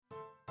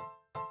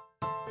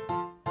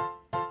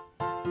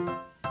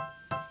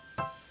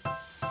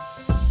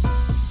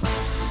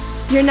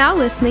You're now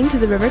listening to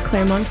the River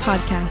Clermont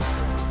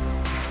podcast.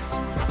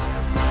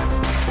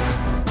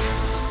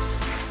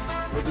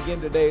 We'll begin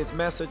today's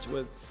message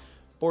with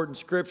important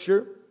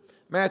scripture.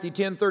 Matthew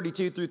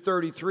 10:32 through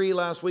 33.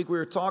 Last week we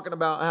were talking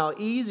about how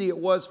easy it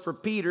was for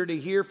Peter to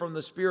hear from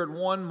the Spirit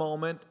one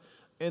moment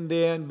and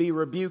then be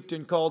rebuked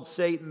and called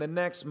Satan the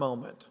next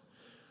moment.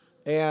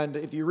 And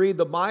if you read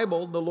the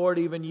Bible, the Lord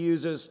even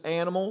uses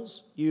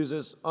animals,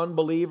 uses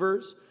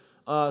unbelievers,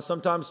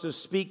 sometimes to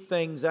speak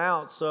things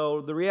out.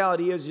 So the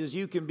reality is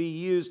you can be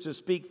used to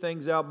speak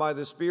things out by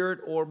the Spirit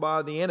or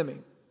by the enemy.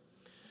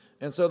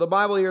 And so the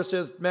Bible here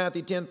says,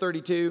 Matthew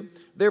 10:32,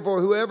 therefore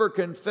whoever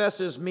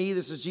confesses me,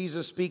 this is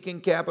Jesus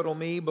speaking, capital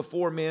Me,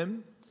 before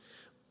men,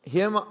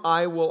 him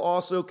I will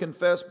also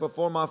confess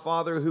before my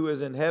Father who is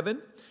in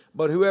heaven.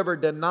 But whoever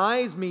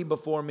denies me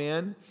before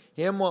men,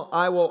 I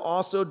will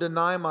also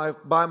deny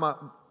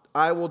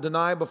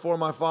before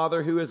my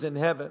Father who is in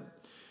heaven.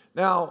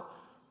 Now,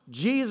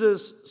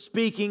 Jesus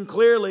speaking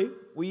clearly,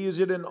 we use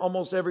it in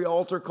almost every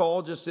altar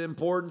call, just the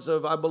importance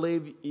of, I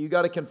believe, you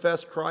got to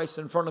confess Christ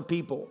in front of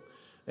people.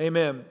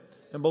 Amen.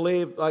 And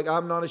believe, like,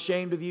 I'm not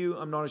ashamed of you.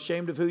 I'm not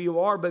ashamed of who you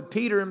are. But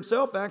Peter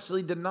himself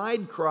actually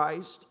denied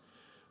Christ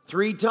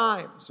 3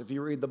 times, if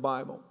you read the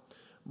Bible.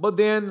 But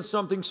then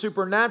something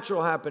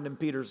supernatural happened in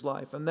Peter's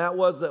life. And that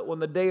was that when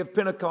the day of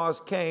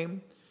Pentecost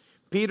came,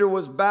 Peter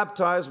was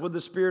baptized with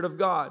the Spirit of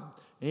God.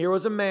 And here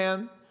was a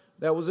man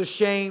that was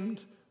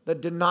ashamed, that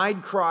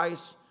denied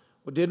Christ,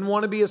 but didn't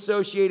want to be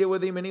associated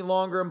with him any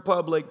longer in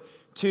public,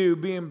 to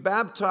being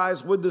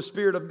baptized with the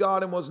Spirit of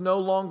God and was no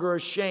longer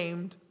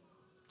ashamed,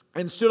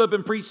 and stood up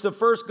and preached the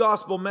first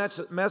gospel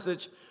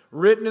message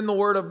written in the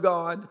Word of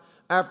God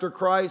after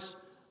Christ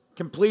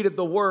completed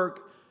the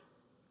work.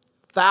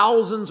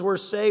 Thousands were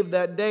saved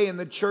that day, and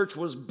the church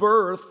was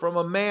birthed from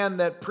a man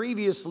that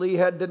previously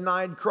had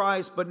denied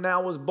Christ, but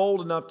now was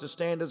bold enough to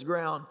stand his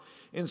ground.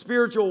 In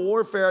spiritual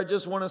warfare, I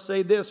just want to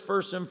say this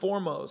first and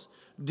foremost.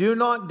 Do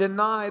not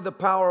deny the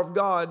power of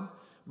God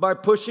by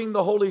pushing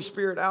the Holy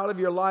Spirit out of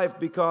your life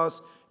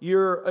because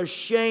you're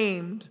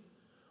ashamed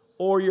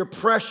or you're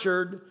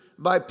pressured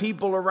by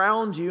people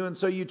around you, and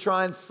so you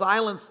try and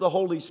silence the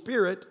Holy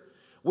Spirit,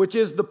 which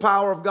is the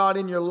power of God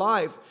in your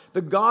life.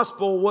 The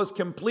gospel was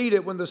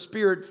completed when the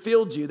Spirit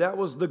filled you. That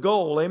was the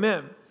goal.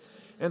 Amen.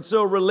 And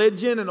so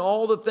religion and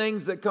all the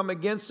things that come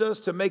against us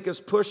to make us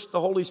push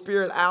the Holy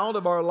Spirit out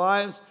of our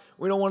lives,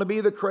 we don't want to be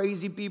the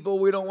crazy people.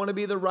 We don't want to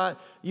be the right.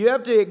 You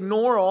have to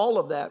ignore all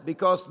of that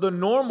because the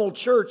normal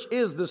church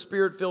is the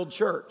Spirit-filled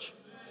church.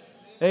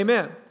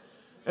 Amen.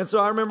 And so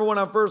I remember when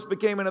I first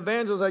became an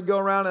evangelist, I'd go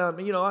around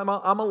and,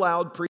 I'm a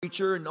loud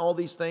preacher and all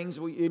these things.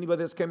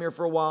 Anybody that's come here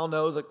for a while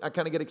knows I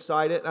kind of get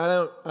excited.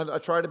 I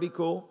try to be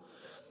cool.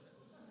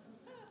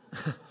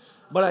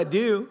 But I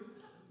do.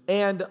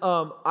 And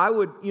I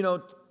would,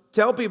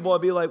 tell people,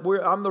 I'd be like,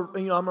 I'm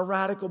a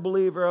radical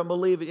believer. I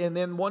believe it. And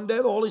then one day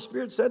the Holy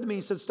Spirit said to me,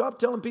 he said, stop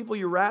telling people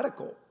you're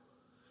radical.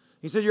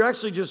 He said, you're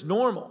actually just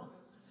normal.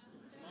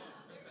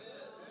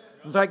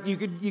 In fact, you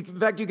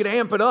could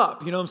amp it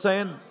up. You know what I'm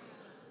saying?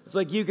 It's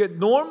like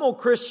normal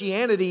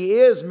Christianity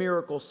is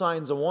miracle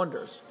signs and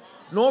wonders.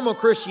 Normal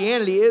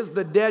Christianity is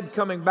the dead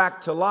coming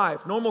back to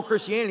life. Normal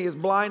Christianity is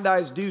blind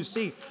eyes do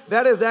see.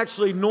 That is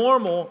actually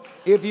normal.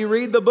 If you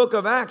read the book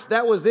of Acts,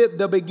 that was it.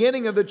 The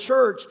beginning of the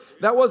church,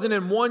 that wasn't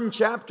in one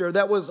chapter.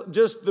 That was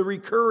just the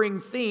recurring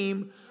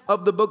theme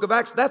of the book of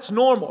Acts. That's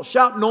normal.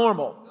 Shout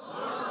normal.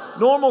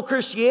 Normal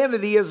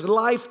Christianity is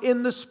life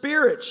in the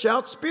Spirit.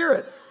 Shout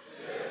Spirit.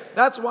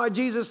 That's why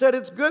Jesus said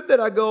it's good that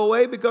I go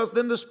away because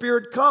then the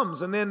Spirit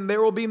comes and then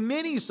there will be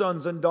many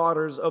sons and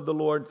daughters of the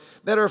Lord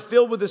that are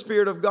filled with the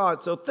Spirit of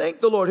God. So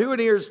thank the Lord. Who in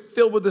here is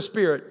filled with the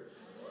Spirit?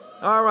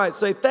 All right,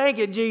 say thank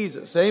you,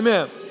 Jesus.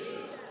 Amen.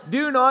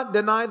 Do not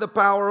deny the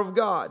power of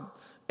God.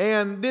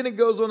 And then it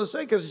goes on to say,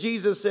 because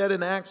Jesus said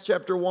in Acts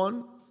chapter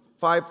 1,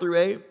 5 through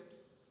 8,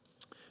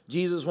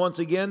 Jesus once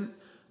again,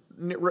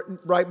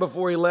 right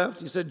before he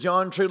left, he said,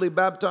 John truly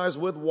baptized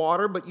with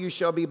water, but you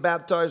shall be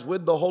baptized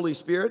with the Holy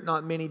Spirit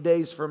not many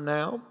days from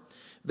now.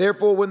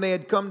 Therefore, when they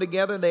had come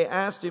together, they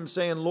asked him,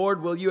 saying,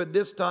 Lord, will you at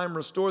this time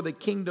restore the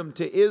kingdom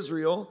to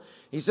Israel?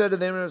 He said to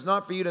them, it is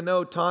not for you to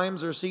know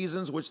times or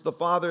seasons which the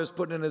Father has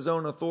put in his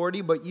own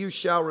authority, but you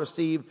shall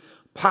receive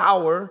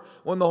power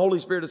when the Holy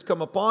Spirit has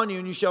come upon you,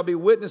 and you shall be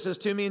witnesses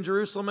to me in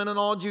Jerusalem and in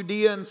all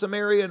Judea and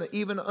Samaria and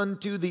even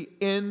unto the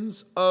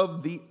ends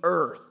of the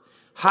earth.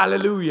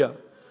 Hallelujah.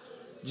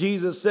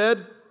 Jesus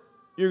said,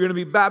 you're going to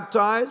be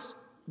baptized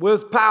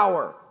with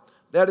power.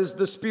 That is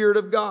the Spirit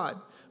of God.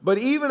 But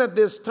even at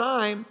this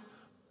time,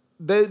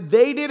 they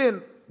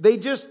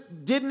just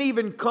didn't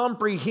even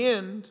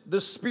comprehend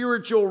the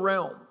spiritual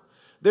realm.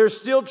 They're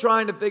still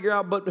trying to figure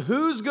out, but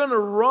who's going to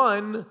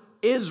run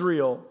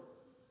Israel,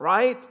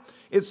 right?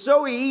 It's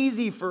so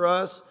easy for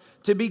us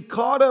to be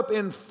caught up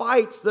in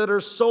fights that are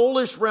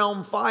soulish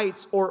realm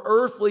fights or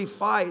earthly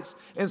fights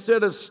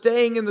instead of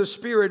staying in the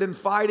Spirit and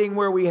fighting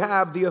where we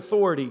have the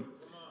authority.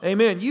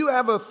 Amen. You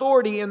have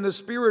authority in the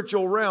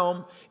spiritual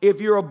realm if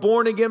you're a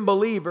born-again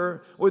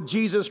believer with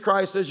Jesus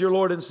Christ as your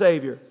Lord and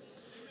Savior.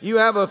 You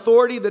have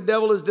authority. The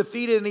devil is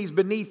defeated and he's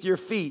beneath your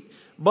feet.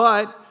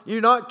 But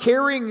you're not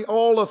carrying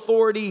all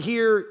authority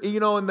here,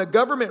 in the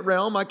government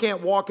realm. I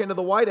can't walk into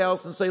the White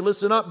House and say,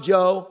 listen up,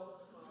 Joe.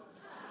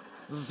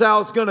 This is how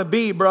it's going to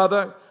be,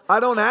 brother. I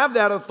don't have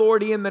that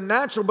authority in the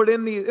natural, but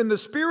in the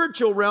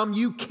spiritual realm,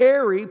 you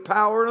carry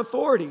power and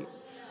authority.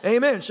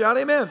 Amen. Shout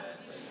amen.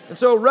 And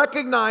so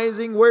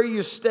recognizing where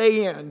you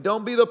stay in.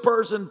 Don't be the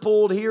person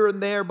pulled here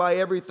and there by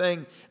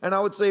everything. And I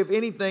would say, if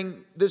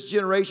anything, this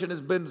generation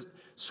has been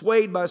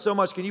swayed by so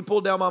much. Can you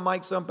pull down my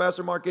mic some?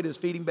 Pastor Mark, it is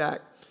feeding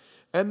back.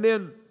 And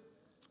then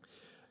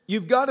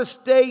you've got to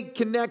stay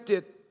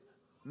connected,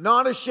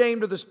 not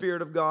ashamed of the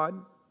Spirit of God.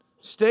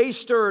 Stay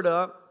stirred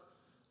up.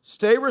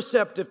 Stay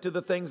receptive to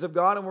the things of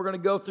God. And we're going to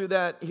go through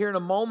that here in a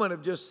moment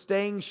of just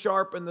staying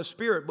sharp in the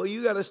Spirit. Well,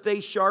 you got to stay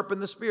sharp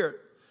in the Spirit.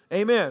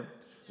 Amen.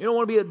 You don't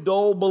want to be a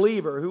dull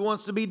believer. Who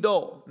wants to be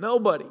dull?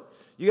 Nobody.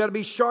 You got to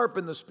be sharp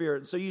in the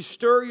Spirit. So you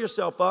stir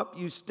yourself up.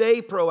 You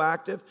stay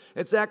proactive.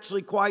 It's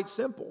actually quite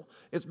simple.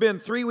 It's been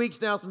 3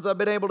 weeks now since I've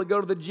been able to go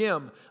to the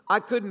gym.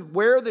 I couldn't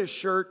wear this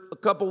shirt a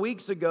couple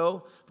weeks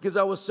ago because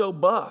I was so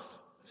buff.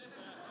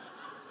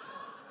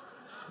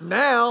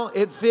 Now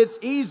it fits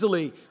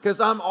easily because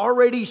I'm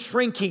already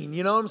shrinking.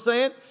 You know what I'm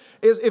saying?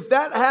 If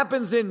that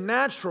happens in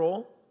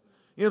natural,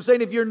 you know what I'm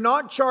saying? If you're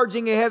not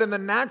charging ahead in the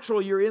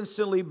natural, you're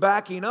instantly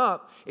backing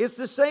up. It's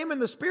the same in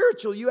the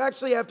spiritual. You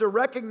actually have to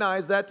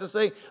recognize that to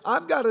say,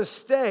 I've got to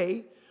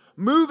stay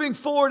moving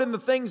forward in the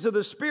things of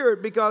the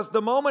Spirit, because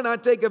the moment I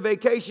take a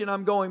vacation,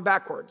 I'm going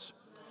backwards.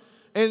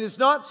 And it's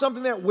not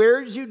something that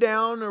wears you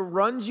down or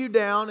runs you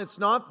down. It's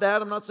not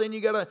that. I'm not saying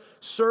you got to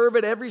serve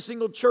at every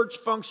single church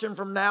function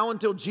from now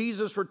until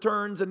Jesus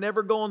returns and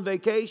never go on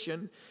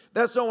vacation.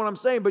 That's not what I'm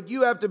saying. But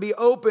you have to be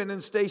open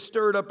and stay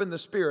stirred up in the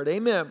Spirit.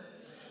 Amen.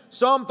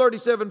 Psalm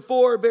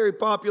 37:4, very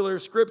popular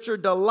scripture.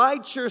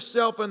 Delight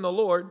yourself in the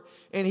Lord,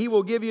 and He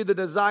will give you the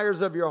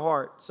desires of your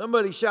heart.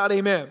 Somebody shout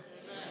amen.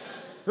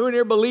 Who in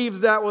here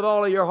believes that with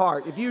all of your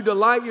heart? If you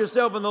delight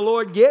yourself in the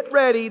Lord, get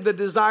ready. The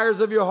desires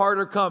of your heart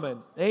are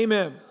coming.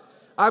 Amen.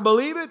 I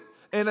believe it.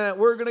 And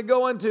we're going to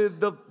go into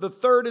the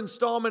third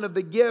installment of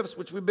the gifts,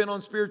 which we've been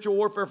on spiritual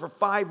warfare for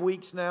 5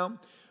 weeks now.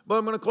 But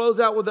I'm going to close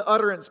out with the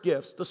utterance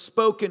gifts, the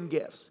spoken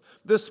gifts.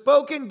 The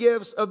spoken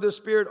gifts of the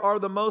Spirit are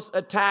the most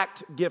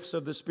attacked gifts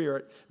of the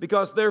Spirit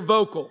because they're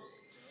vocal.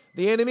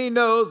 The enemy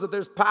knows that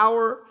there's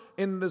power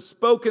in the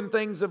spoken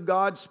things of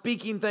God,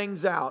 speaking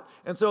things out.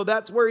 And so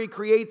that's where he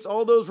creates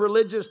all those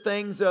religious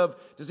things of,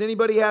 does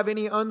anybody have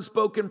any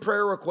unspoken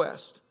prayer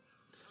request?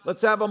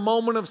 Let's have a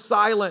moment of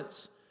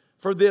silence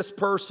for this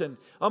person.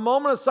 A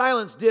moment of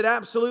silence did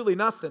absolutely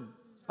nothing.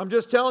 I'm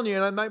just telling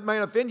you, and I might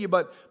offend you,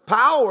 but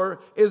power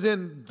is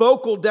in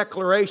vocal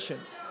declaration.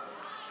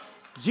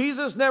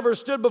 Jesus never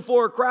stood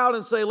before a crowd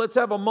and say, let's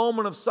have a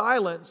moment of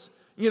silence.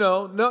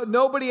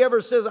 Nobody ever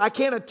says, I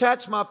can't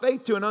attach my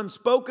faith to an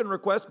unspoken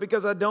request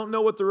because I don't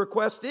know what the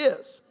request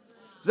is.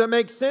 Does that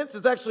make sense?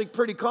 It's actually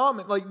pretty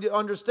common, you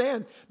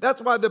understand.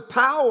 That's why the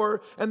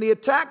power and the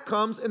attack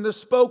comes in the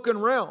spoken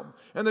realm.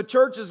 And the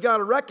church has got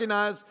to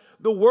recognize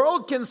the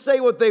world can say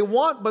what they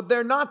want, but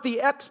they're not the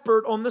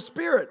expert on the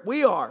Spirit.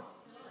 We are.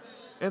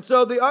 And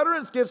so the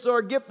utterance gifts are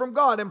a gift from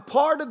God. And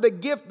part of the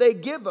gift they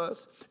give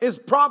us is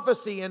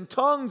prophecy, and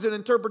tongues and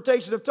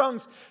interpretation of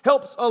tongues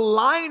helps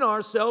align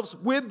ourselves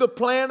with the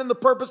plan and the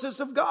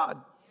purposes of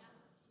God.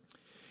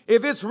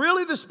 If it's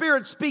really the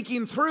Spirit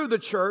speaking through the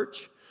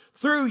church,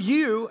 through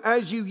you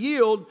as you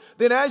yield,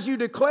 then as you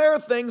declare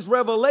things,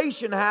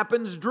 revelation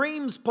happens,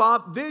 dreams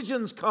pop,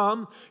 visions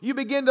come. You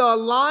begin to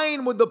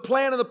align with the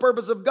plan and the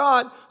purpose of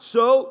God.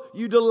 So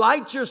you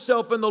delight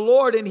yourself in the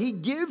Lord, and He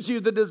gives you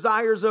the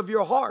desires of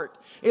your heart.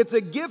 It's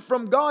a gift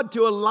from God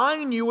to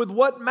align you with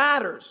what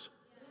matters.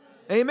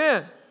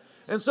 Amen.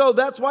 And so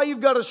that's why you've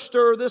got to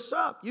stir this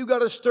up. You've got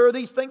to stir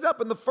these things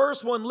up. And the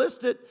first one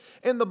listed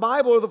in the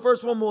Bible, or the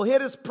first one we'll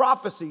hit, is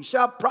prophecy.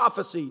 Shout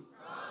prophecy.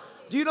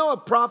 Do you know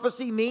what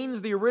prophecy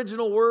means? The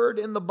original word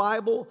in the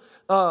Bible,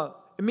 it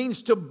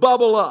means to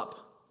bubble up.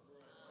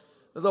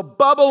 The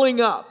bubbling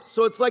up.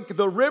 So it's like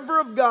the river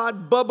of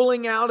God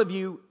bubbling out of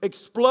you,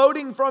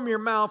 exploding from your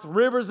mouth,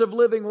 rivers of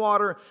living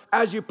water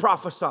as you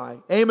prophesy.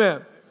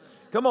 Amen.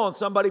 Come on,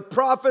 somebody.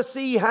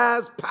 Prophecy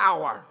has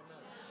power.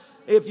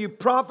 If you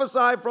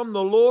prophesy from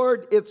the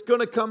Lord, it's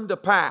going to come to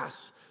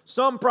pass.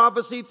 Some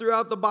prophecy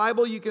throughout the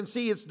Bible, you can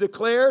see it's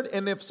declared,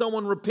 and if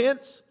someone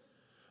repents,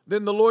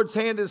 then the Lord's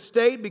hand is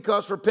stayed,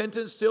 because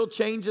repentance still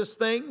changes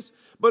things.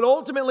 But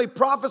ultimately,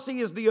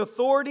 prophecy is the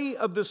authority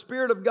of the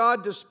Spirit of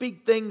God to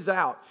speak things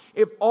out.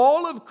 If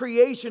all of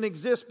creation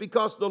exists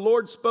because the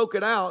Lord spoke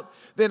it out,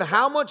 then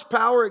how much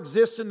power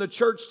exists in the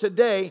church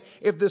today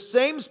if the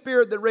same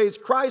Spirit that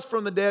raised Christ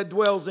from the dead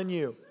dwells in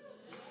you?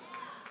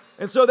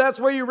 And so that's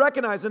where you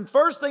recognize. And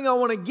first thing I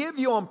want to give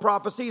you on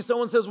prophecy,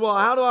 someone says, well,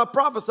 how do I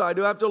prophesy?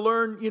 Do I have to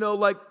learn,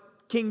 like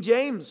King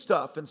James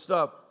stuff and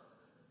stuff?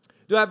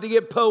 Do I have to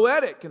get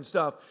poetic and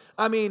stuff?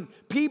 I mean,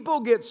 people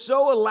get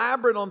so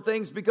elaborate on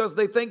things because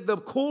they think the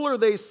cooler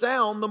they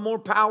sound, the more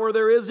power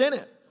there is in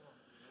it.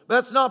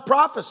 That's not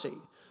prophecy.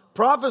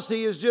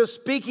 Prophecy is just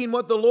speaking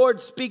what the Lord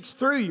speaks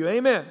through you.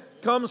 Amen.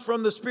 Comes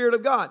from the Spirit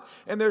of God.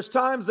 And there's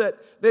times that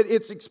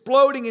it's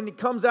exploding and it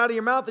comes out of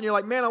your mouth and you're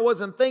like, man, I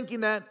wasn't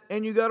thinking that,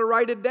 and you got to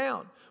write it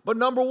down. But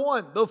number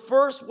one, the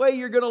first way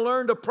you're going to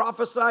learn to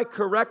prophesy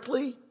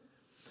correctly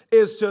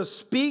is to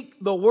speak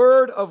the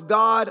word of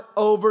God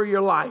over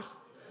your life.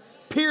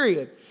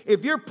 Period.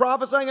 If you're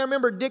prophesying, I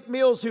remember Dick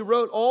Mills, who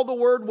wrote all the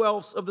word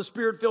wealths of the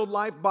Spirit-Filled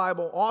Life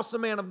Bible,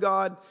 awesome man of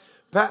God,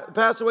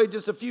 passed away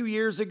just a few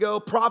years ago,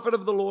 prophet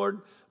of the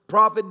Lord.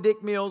 Prophet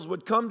Dick Mills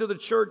would come to the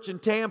church in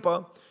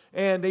Tampa,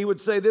 and he would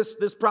say,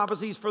 this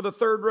prophecy is for the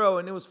third row.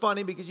 And it was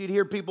funny because you'd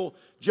hear people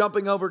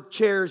jumping over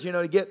chairs,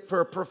 to get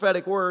for a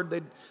prophetic word.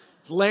 They'd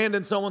land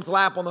in someone's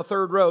lap on the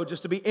third row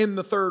just to be in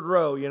the third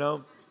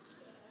row,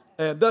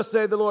 And thus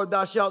saith the Lord,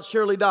 thou shalt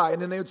surely die.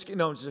 And then they would, just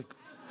like,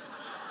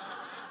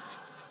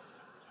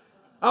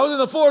 I was in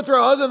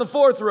the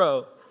fourth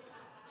row.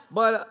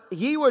 But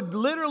he would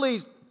literally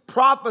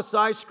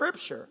prophesy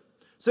Scripture.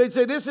 So he'd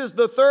say, this is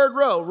the third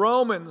row,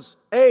 Romans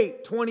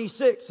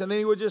 8:26. And then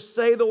he would just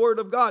say the Word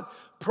of God,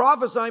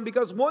 prophesying,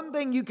 because one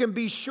thing you can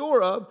be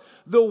sure of,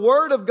 the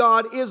Word of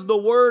God is the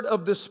Word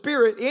of the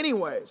Spirit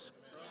anyways.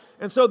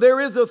 And so there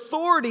is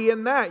authority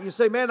in that. You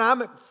say, man,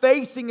 I'm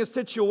facing a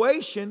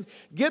situation.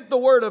 Get the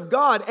Word of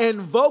God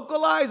and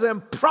vocalize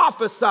and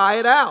prophesy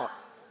it out.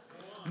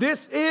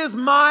 This is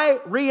my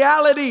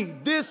reality.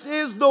 This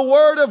is the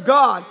Word of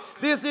God.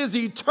 This is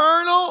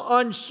eternal,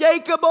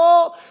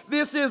 unshakable.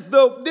 This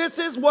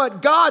is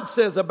what God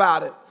says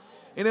about it.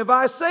 And if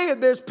I say it,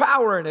 there's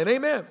power in it.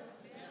 Amen.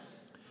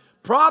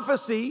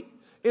 Prophecy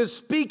is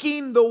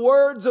speaking the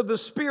words of the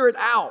Spirit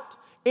out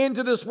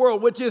into this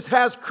world, which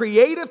has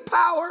creative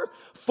power,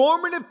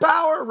 formative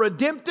power,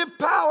 redemptive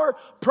power.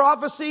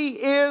 Prophecy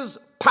is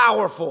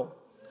powerful.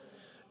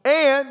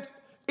 And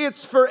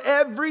it's for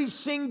every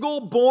single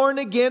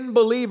born-again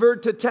believer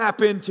to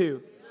tap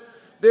into.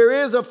 There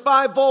is a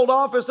fivefold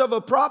office of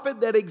a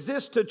prophet that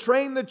exists to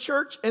train the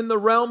church in the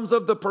realms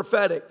of the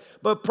prophetic.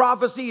 But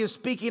prophecy is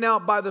speaking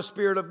out by the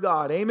Spirit of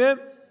God. Amen?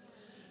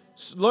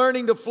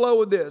 Learning to flow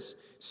with this.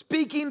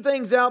 Speaking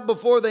things out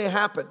before they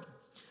happen.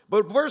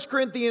 But 1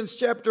 Corinthians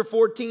chapter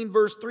 14,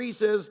 verse 3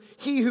 says,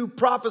 he who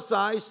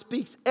prophesies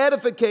speaks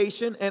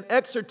edification and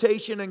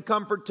exhortation and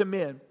comfort to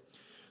men.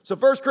 So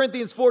 1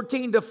 Corinthians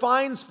 14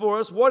 defines for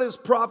us what is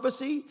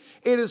prophecy.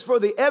 It is for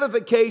the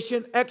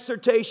edification,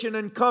 exhortation,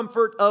 and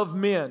comfort of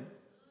men.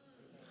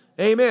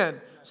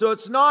 Amen. So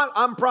it's not,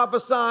 I'm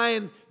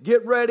prophesying,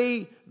 get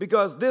ready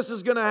because this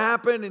is going to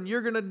happen and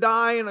you're going to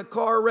die in a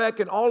car wreck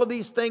and all of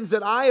these things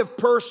that I have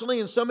personally,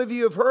 and some of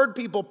you have heard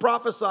people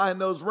prophesy in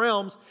those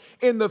realms,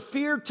 in the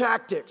fear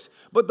tactics.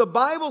 But the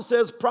Bible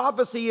says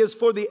prophecy is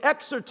for the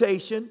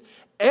exhortation,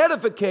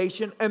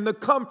 edification, and the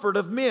comfort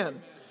of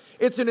men.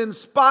 It's an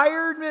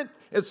inspired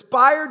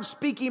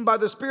speaking by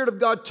the Spirit of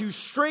God to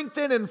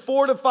strengthen and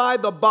fortify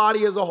the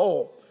body as a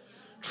whole.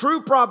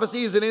 True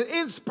prophecy is an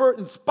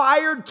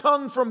inspired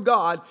tongue from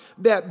God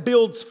that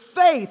builds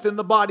faith in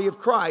the body of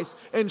Christ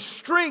and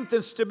strength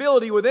and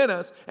stability within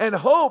us and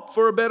hope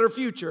for a better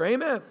future.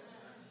 Amen.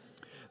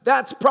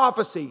 That's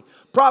prophecy.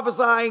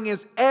 Prophesying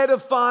is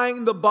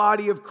edifying the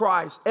body of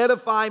Christ.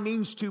 Edify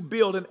means to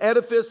build. An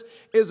edifice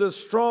is a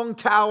strong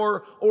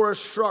tower or a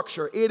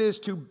structure. It is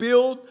to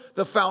build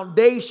the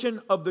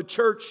foundation of the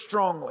church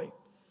strongly.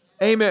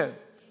 Amen.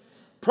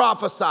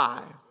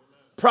 Prophesy.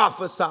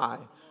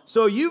 Prophesy.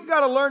 So you've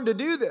got to learn to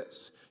do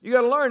this. You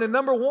got to learn. And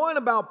number one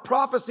about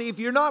prophecy, if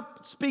you're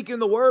not speaking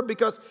the word,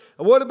 because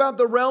what about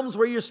the realms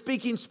where you're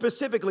speaking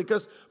specifically?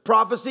 Because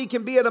prophecy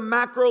can be at a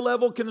macro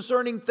level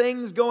concerning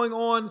things going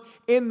on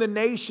in the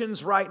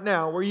nations right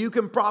now, where you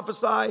can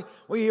prophesy.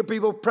 We hear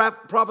people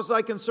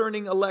prophesy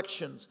concerning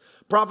elections,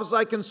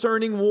 prophesy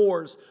concerning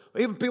wars,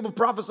 even people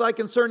prophesy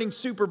concerning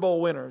Super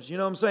Bowl winners. You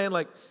know what I'm saying?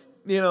 Like,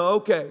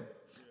 okay.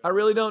 I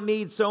really don't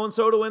need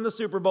so-and-so to win the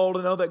Super Bowl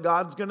to know that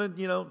God's going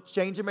to,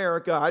 change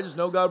America. I just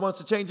know God wants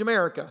to change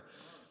America.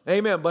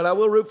 Amen. But I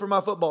will root for my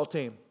football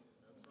team.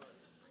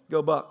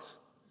 Go Bucks.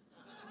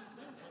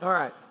 All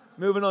right.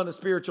 Moving on to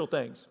spiritual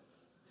things.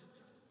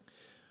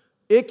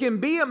 It can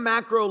be a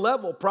macro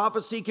level.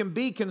 Prophecy can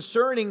be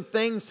concerning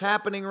things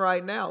happening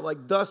right now,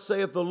 like thus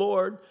saith the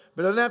Lord.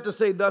 But it doesn't have to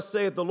say thus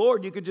saith the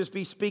Lord. You could just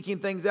be speaking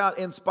things out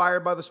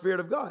inspired by the Spirit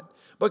of God.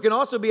 But it can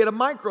also be at a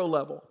micro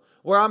level,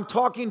 where I'm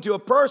talking to a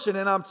person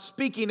and I'm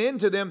speaking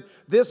into them.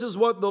 This is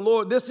what the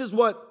Lord, this is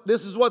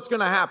what's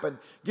going to happen.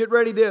 Get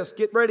ready this,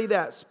 get ready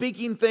that.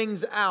 Speaking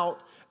things out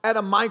at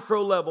a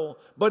micro level.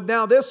 But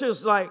now this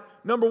is like,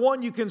 number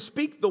one, you can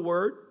speak the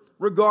word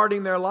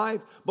regarding their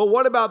life. But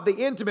what about the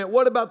intimate?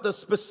 What about the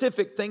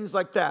specific things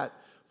like that?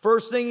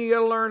 First thing you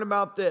got to learn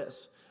about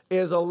this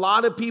is a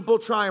lot of people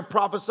try and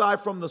prophesy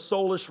from the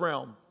soulish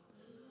realm.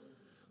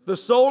 The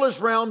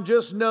soulish realm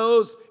just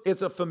knows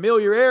it's a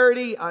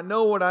familiarity. I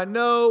know what I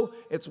know.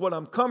 It's what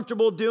I'm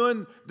comfortable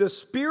doing. The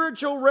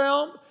spiritual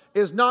realm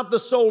is not the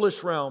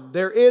soulish realm.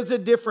 There is a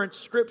difference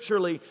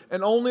scripturally,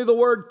 and only the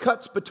word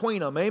cuts between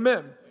them.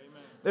 Amen.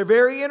 They're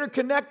very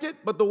interconnected,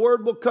 but the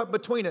word will cut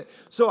between it.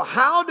 So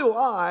how do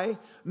I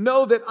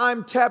know that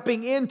I'm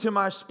tapping into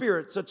my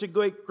spirit? Such a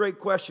great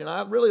question.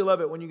 I really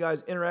love it when you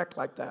guys interact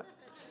like that.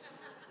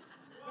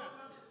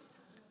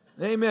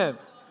 Amen.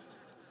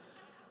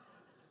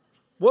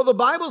 Well, the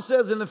Bible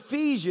says in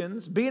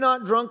Ephesians, be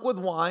not drunk with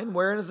wine,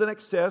 wherein is an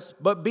excess,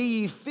 but be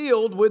ye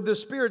filled with the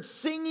Spirit,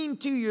 singing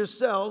to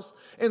yourselves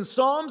in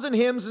psalms and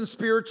hymns and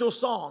spiritual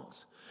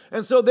songs.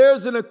 And so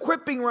there's an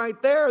equipping right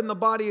there in the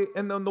body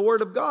and in the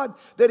Word of God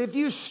that if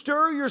you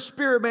stir your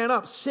spirit man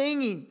up,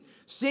 singing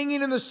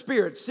in the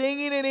Spirit,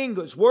 singing in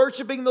English,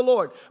 worshiping the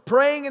Lord,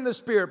 praying in the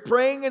Spirit,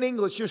 praying in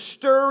English, you're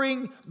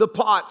stirring the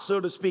pot, so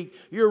to speak.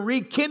 You're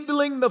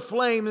rekindling the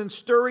flame and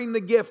stirring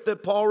the gift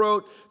that Paul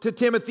wrote to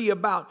Timothy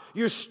about.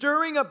 You're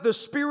stirring up the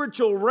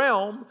spiritual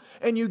realm,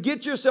 and you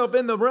get yourself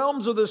in the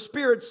realms of the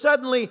Spirit.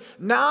 Suddenly,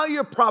 now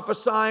you're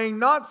prophesying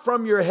not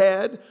from your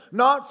head,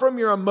 not from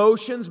your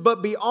emotions,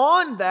 but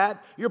beyond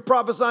that, you're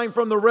prophesying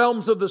from the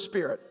realms of the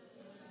Spirit.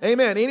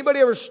 Amen.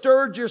 Anybody ever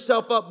stirred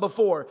yourself up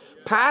before?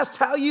 Past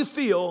how you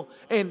feel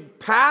and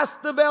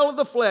past the veil of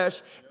the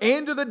flesh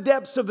into the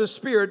depths of the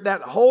Spirit,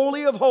 that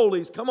holy of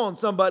holies. Come on,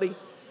 somebody.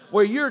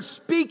 Where you're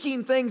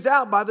speaking things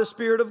out by the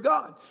Spirit of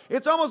God.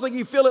 It's almost like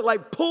you feel it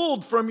like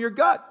pulled from your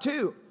gut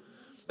too.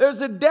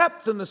 There's a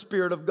depth in the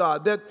Spirit of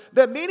God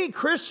that many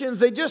Christians,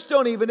 they just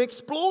don't even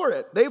explore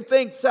it. They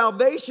think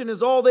salvation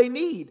is all they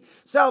need.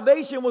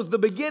 Salvation was the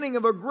beginning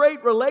of a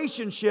great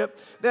relationship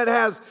that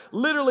has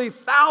literally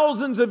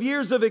thousands of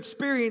years of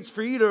experience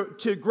for you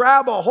to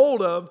grab a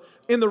hold of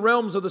in the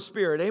realms of the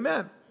Spirit.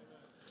 Amen.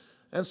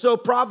 And so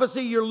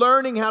prophecy, you're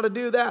learning how to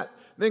do that.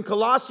 Then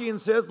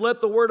Colossians says,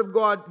 let the word of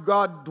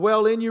God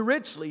dwell in you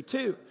richly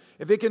too.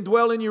 If it can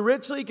dwell in you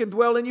richly, it can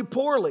dwell in you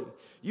poorly.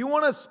 You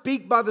want to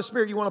speak by the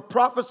Spirit. You want to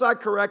prophesy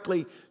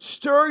correctly.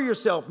 Stir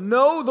yourself.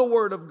 Know the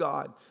Word of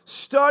God.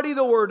 Study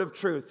the Word of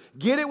truth.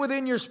 Get it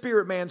within your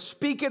spirit, man.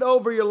 Speak it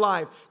over your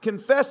life.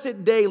 Confess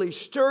it daily.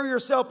 Stir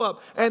yourself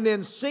up. And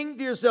then sing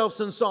to yourselves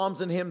in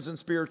psalms and hymns and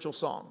spiritual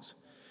songs.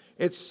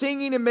 It's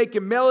singing and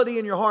making melody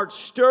in your heart,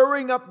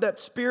 stirring up that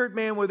spirit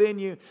man within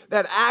you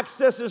that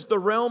accesses the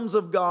realms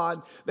of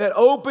God, that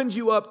opens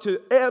you up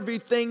to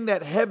everything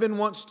that heaven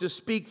wants to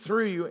speak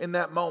through you in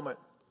that moment.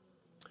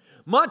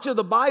 Much of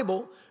the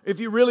Bible, if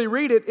you really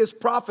read it, is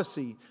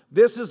prophecy.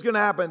 This is going to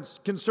happen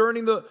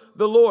concerning the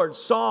Lord.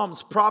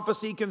 Psalms,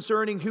 prophecy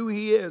concerning who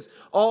He is.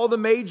 All the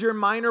major and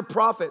minor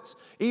prophets.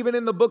 Even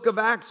in the book of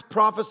Acts,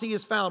 prophecy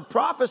is found.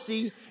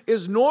 Prophecy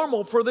is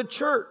normal for the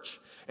church.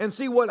 And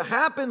see what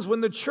happens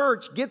when the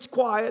church gets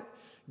quiet,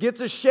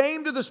 gets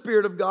ashamed of the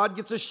Spirit of God,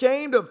 gets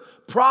ashamed of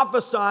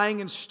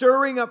prophesying and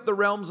stirring up the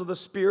realms of the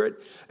Spirit,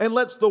 and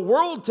lets the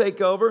world take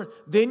over.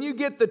 Then you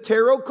get the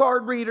tarot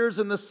card readers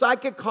and the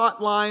psychic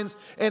hotlines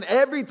and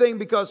everything,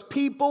 because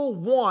people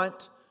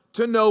want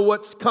to know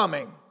what's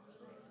coming.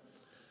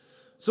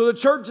 So the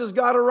church has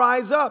got to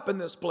rise up in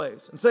this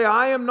place and say,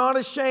 I am not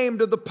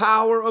ashamed of the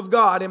power of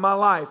God in my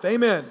life.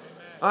 Amen.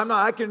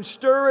 I can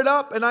stir it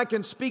up and I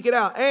can speak it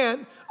out.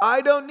 And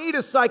I don't need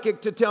a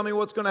psychic to tell me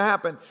what's going to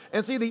happen.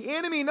 And see, the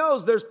enemy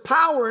knows there's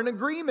power in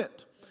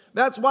agreement.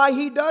 That's why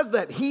he does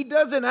that. He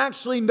doesn't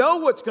actually know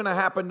what's going to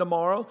happen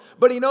tomorrow,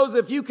 but he knows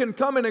if you can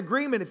come in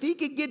agreement, if he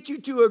can get you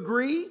to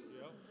agree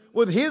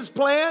with his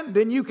plan,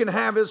 then you can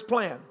have his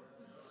plan.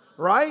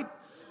 Right?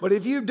 But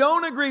if you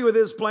don't agree with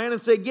his plan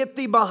and say, get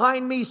thee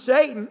behind me,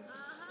 Satan,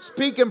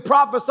 speak and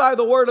prophesy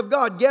the word of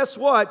God, guess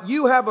what?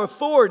 You have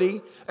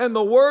authority, and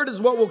the word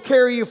is what will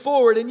carry you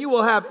forward, and you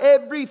will have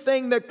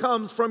everything that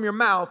comes from your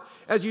mouth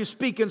as you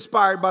speak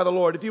inspired by the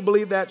Lord. If you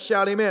believe that,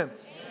 shout amen. Amen.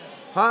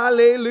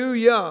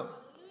 Hallelujah.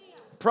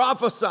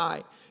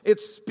 Prophesy.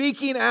 It's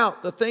speaking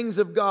out the things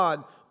of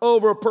God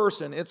over a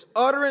person. It's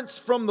utterance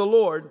from the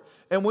Lord,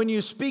 and when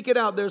you speak it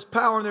out, there's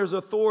power and there's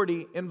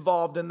authority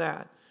involved in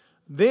that.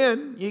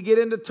 Then you get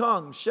into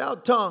tongues.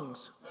 Shout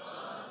tongues.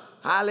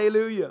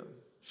 Hallelujah.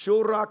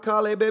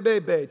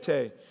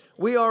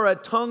 We are a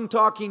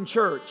tongue-talking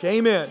church.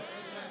 Amen.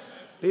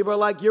 People are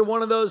like, you're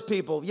one of those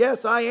people.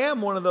 Yes, I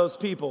am one of those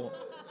people.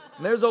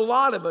 And there's a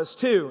lot of us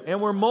too. And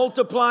we're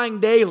multiplying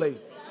daily.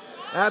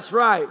 That's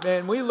right,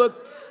 man. We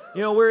look,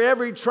 we're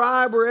every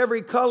tribe, we're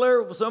every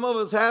color. Some of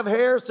us have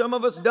hair, some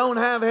of us don't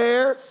have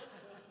hair.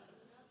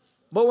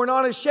 But we're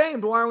not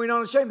ashamed. Why are we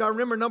not ashamed? I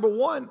remember number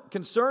one,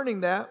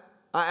 concerning that,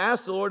 I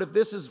asked the Lord, if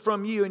this is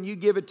from you and you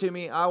give it to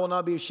me, I will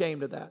not be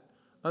ashamed of that.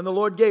 And the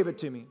Lord gave it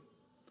to me.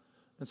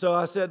 And so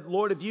I said,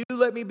 Lord, if you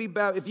let me be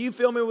baptized, if you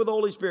fill me with the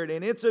Holy Spirit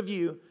and it's of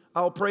you,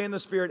 I will pray in the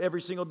Spirit every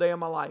single day of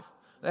my life.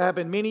 That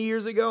happened many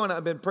years ago, and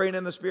I've been praying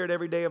in the Spirit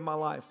every day of my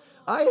life.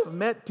 I have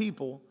met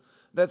people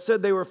that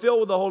said they were filled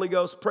with the Holy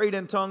Ghost, prayed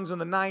in tongues in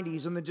the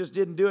 90s, and they just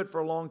didn't do it for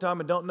a long time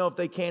and don't know if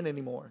they can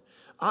anymore.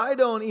 I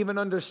don't even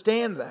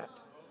understand that.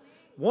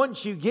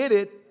 Once you get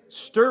it,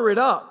 stir it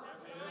up.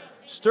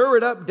 Stir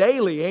it up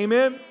daily.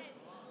 Amen?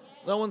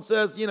 Someone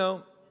says,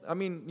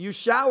 you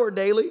shower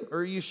daily,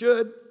 or you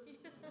should.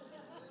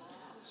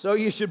 So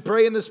you should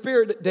pray in the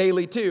Spirit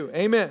daily too.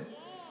 Amen.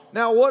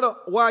 Now,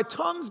 why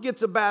tongues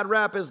gets a bad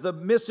rap is the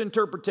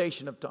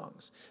misinterpretation of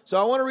tongues. So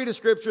I want to read a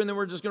scripture and then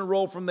we're just going to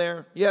roll from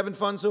there. You having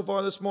fun so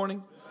far this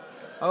morning?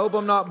 I hope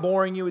I'm not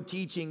boring you with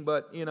teaching,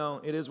 but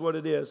it is what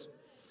it is.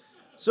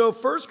 So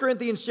 1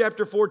 Corinthians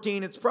chapter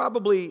 14,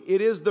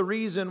 it is the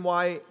reason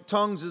why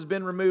tongues has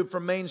been removed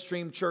from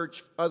mainstream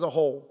church as a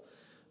whole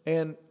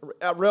and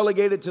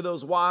relegated to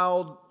those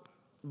wild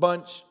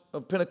bunch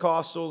of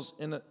Pentecostals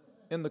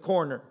in the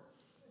corner.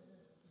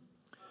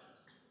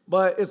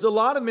 But it's a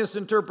lot of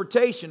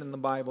misinterpretation in the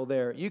Bible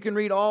there. You can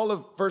read all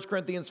of 1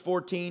 Corinthians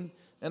 14,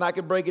 and I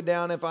could break it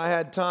down if I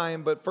had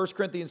time, but 1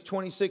 Corinthians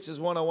 26 is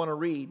one I want to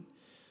read.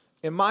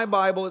 In my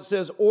Bible, it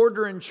says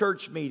order in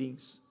church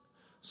meetings.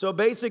 So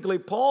basically,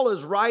 Paul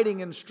is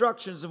writing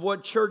instructions of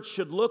what church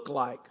should look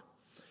like.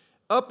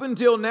 Up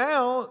until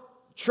now,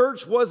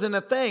 church wasn't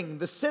a thing.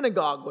 The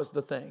synagogue was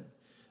the thing.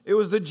 It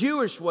was the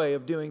Jewish way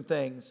of doing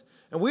things.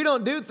 And we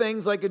don't do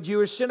things like a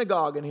Jewish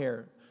synagogue in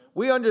here.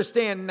 We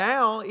understand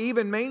now,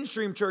 even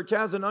mainstream church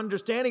has an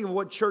understanding of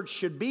what church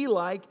should be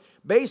like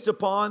based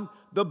upon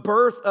the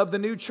birth of the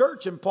new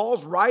church. And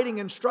Paul's writing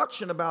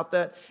instruction about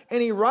that.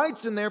 And he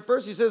writes in there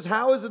first, he says,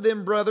 how is it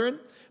then, brethren,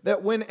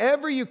 that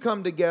whenever you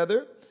come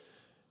together,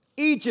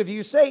 each of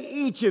you, say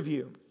each of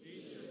you.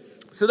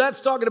 So that's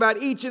talking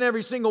about each and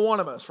every single one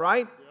of us,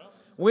 right? Yeah.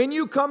 When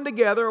you come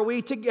together, are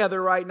we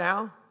together right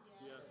now?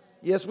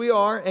 Yes, we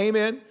are.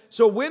 Amen.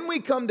 So when we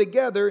come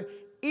together,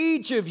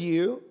 each of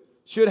you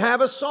should have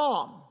a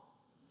psalm.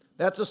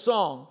 That's a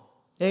song.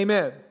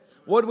 Amen.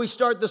 What did we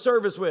start the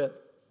service with?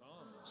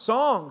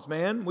 Songs,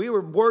 man. We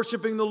were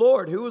worshiping the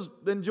Lord. Who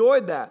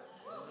enjoyed that?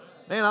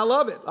 Man, I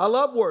love it. I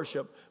love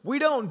worship. We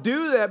don't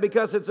do that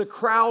because it's a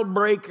crowd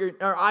breaker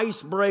or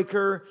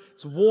icebreaker.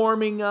 It's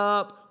warming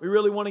up. We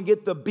really want to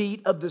get the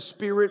beat of the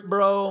Spirit,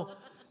 bro.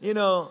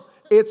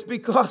 It's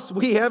because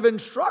we have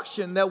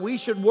instruction that we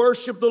should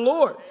worship the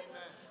Lord.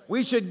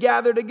 We should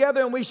gather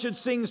together and we should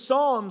sing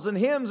psalms and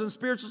hymns and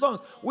spiritual songs.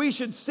 We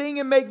should sing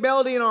and make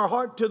melody in our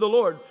heart to the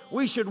Lord.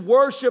 We should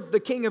worship the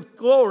King of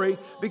Glory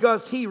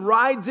because He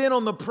rides in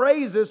on the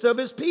praises of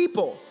His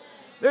people.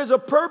 There's a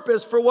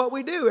purpose for what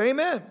we do.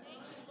 Amen.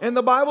 And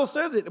the Bible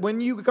says it. When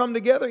you come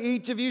together,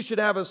 each of you should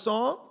have a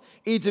song.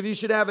 Each of you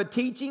should have a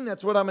teaching.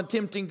 That's what I'm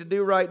attempting to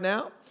do right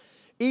now.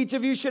 Each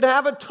of you should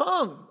have a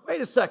tongue. Wait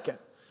a second.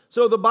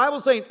 So the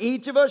Bible's saying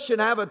each of us should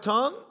have a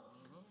tongue?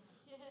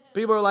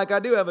 People are like, I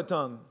do have a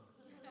tongue.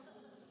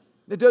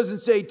 It doesn't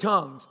say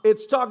tongues.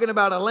 It's talking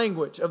about a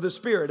language of the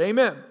Spirit.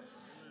 Amen.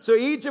 So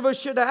each of us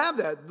should have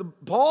that.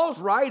 Paul's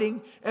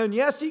writing, and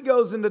yes, he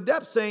goes into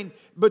depth saying,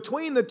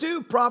 between the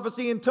two,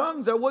 prophecy and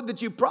tongues, I would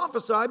that you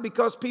prophesy,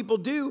 because people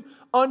do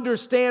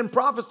understand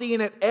prophecy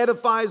and it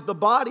edifies the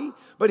body.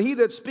 But he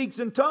that speaks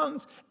in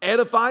tongues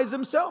edifies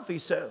himself, he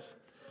says.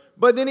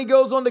 But then he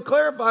goes on to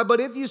clarify,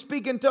 but if you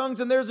speak in tongues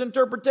and there's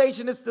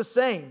interpretation, it's the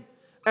same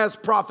as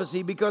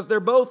prophecy because they're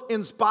both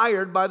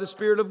inspired by the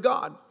Spirit of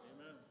God.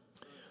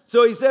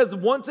 So he says,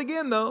 once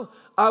again, though,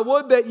 I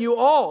would that you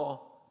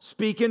all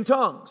speak in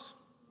tongues.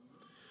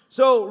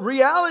 So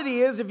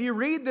reality is, if you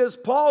read this,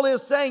 Paul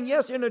is saying,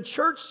 yes, in a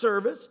church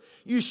service,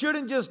 you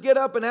shouldn't just get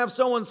up and have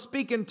someone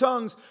speak in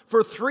tongues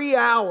for 3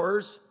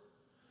 hours.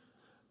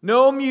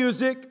 No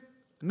music,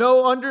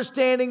 no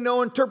understanding,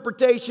 no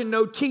interpretation,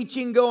 no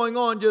teaching going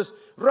on, just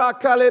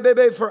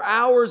rakalebebe for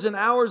hours and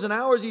hours and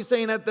hours. He's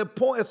saying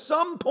at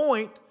some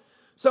point,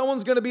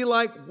 someone's going to be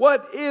like,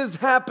 what is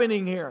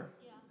happening here?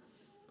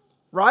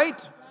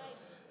 Right?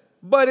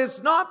 But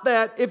it's not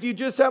that if you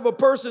just have a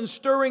person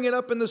stirring it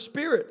up in the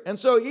Spirit. And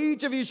so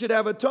each of you should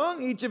have a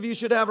tongue. Each of you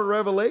should have a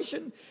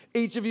revelation.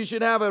 Each of you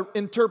should have an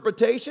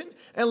interpretation.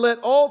 And let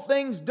all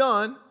things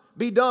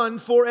be done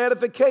for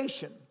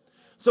edification.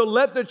 So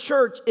let the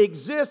church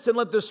exist and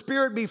let the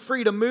Spirit be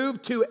free to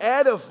move to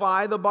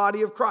edify the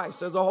body of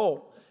Christ as a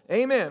whole.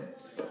 Amen.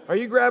 Are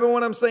you grabbing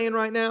what I'm saying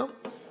right now?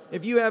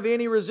 If you have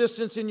any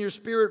resistance in your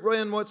spirit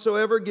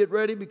whatsoever, get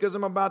ready because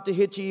I'm about to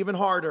hit you even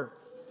harder.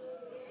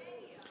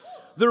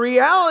 The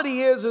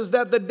reality is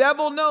that the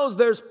devil knows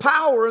there's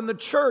power in the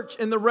church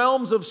in the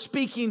realms of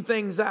speaking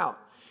things out.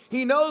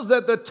 He knows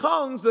that the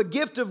tongues, the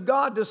gift of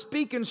God to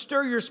speak and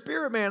stir your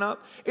spirit man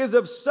up, is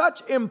of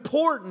such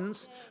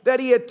importance that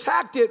he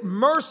attacked it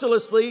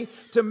mercilessly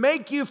to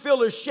make you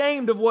feel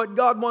ashamed of what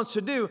God wants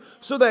to do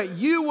so that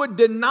you would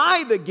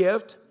deny the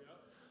gift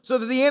so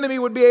that the enemy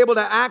would be able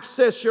to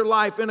access your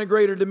life in a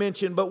greater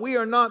dimension. But we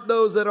are not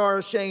those that are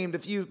ashamed.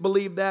 If you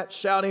believe that,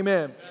 shout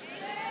amen.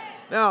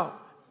 Now,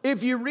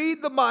 if you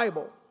read the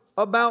Bible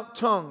about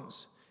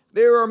tongues,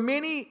 there are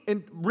many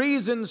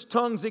reasons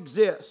tongues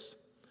exist.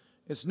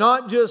 It's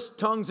not just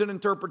tongues and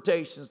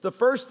interpretations. The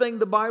first thing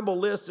the Bible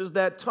lists is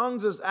that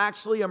tongues is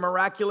actually a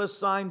miraculous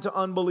sign to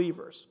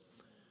unbelievers.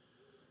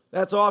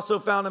 That's also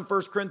found in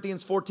 1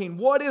 Corinthians 14.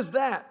 What does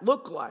that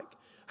look like?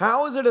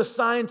 How is it a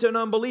sign to an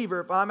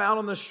unbeliever? If I'm out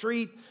on the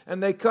street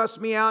and they cuss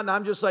me out and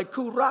I'm just like,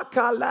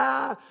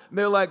 kurakala, and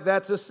they're like,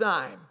 that's a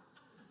sign.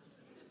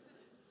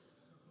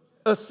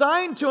 A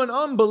sign to an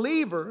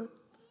unbeliever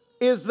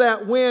is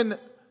that when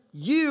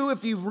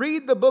if you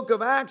read the book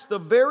of Acts, the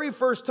very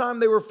first time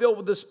they were filled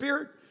with the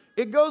Spirit,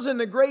 it goes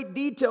into great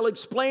detail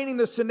explaining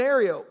the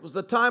scenario. It was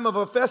the time of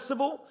a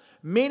festival.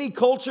 Many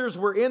cultures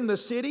were in the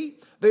city.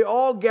 They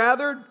all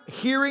gathered,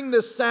 hearing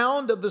the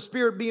sound of the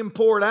Spirit being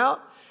poured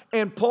out.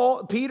 And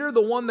Peter,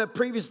 the one that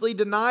previously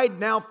denied,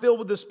 now filled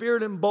with the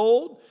Spirit and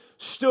bold,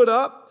 stood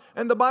up.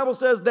 And the Bible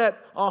says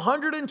that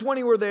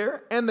 120 were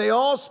there, and they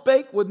all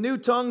spake with new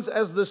tongues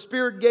as the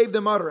Spirit gave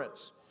them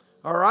utterance.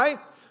 All right?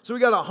 So we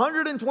got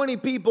 120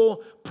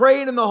 people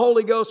praying in the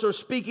Holy Ghost or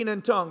speaking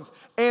in tongues.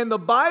 And the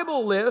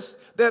Bible lists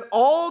that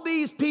all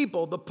these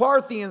people, the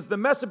Parthians, the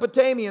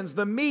Mesopotamians,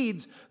 the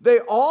Medes, they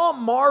all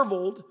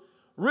marveled,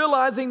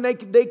 realizing they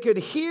could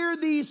hear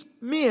these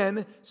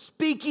men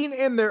speaking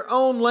in their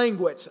own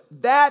language.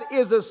 That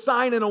is a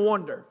sign and a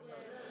wonder.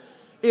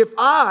 If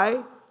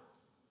I,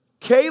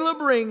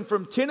 Caleb Ring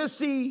from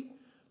Tennessee,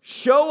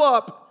 show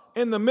up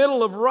in the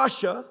middle of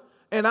Russia,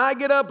 and I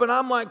get up and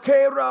I'm like,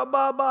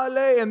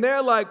 and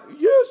they're like,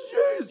 yes,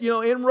 yes,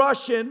 in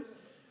Russian,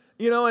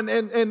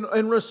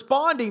 and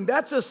responding.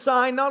 That's a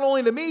sign not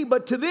only to me,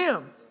 but to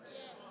them.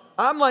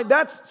 I'm like,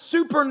 that's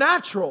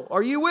supernatural.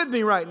 Are you with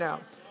me right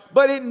now?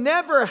 But it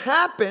never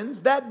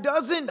happens. That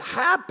doesn't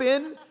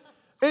happen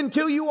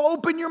until you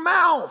open your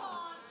mouth.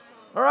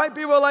 All right,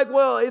 people are like,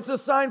 well, it's a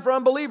sign for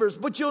unbelievers,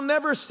 but you'll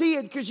never see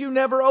it because you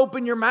never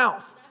open your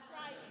mouth.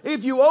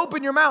 If you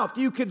open your mouth,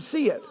 you can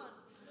see it.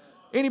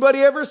 Anybody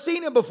ever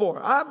seen it before?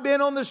 I've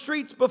been on the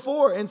streets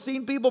before and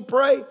seen people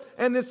pray,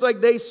 and it's like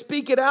they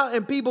speak it out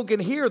and people can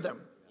hear them.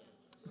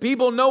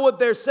 People know what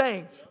they're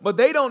saying, but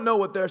they don't know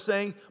what they're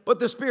saying, but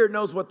the Spirit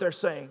knows what they're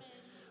saying.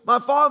 My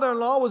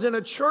father-in-law was in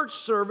a church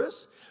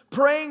service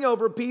praying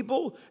over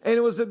people, and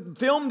it was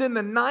filmed in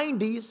the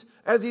 90s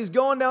as he's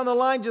going down the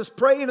line just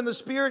praying in the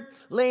Spirit,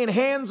 laying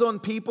hands on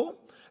people.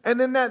 And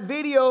then that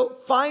video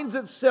finds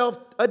itself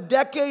a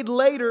decade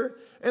later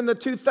in the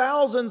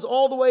 2000s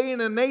all the way in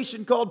a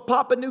nation called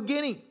Papua New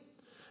Guinea.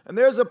 And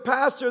there's a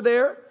pastor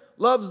there,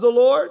 loves the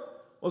Lord,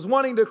 was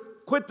wanting to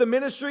quit the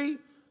ministry,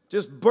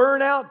 just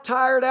burn out,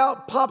 tired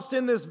out, pops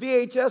in this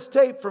VHS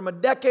tape from a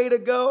decade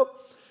ago.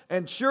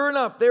 And sure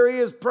enough, there he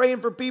is praying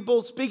for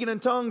people, speaking in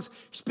tongues,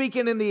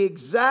 speaking in the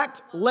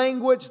exact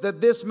language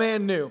that this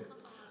man knew.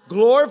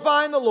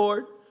 Glorifying the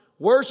Lord,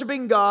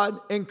 worshiping God,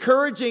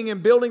 encouraging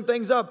and building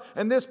things up.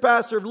 And this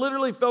pastor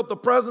literally felt the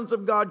presence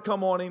of God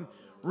come on him,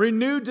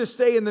 renewed to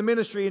stay in the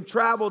ministry, and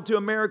traveled to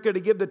America to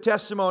give the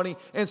testimony,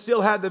 and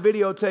still had the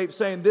videotape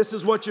saying, this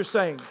is what you're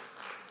saying.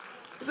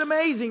 It's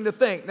amazing to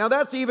think. Now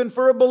that's even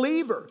for a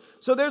believer.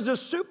 So there's a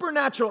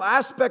supernatural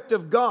aspect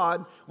of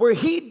God where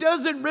He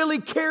doesn't really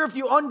care if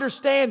you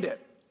understand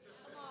it.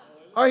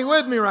 Are you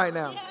with me right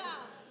now?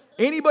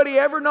 Anybody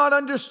ever not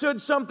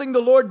understood something the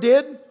Lord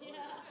did?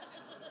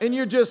 And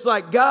you're just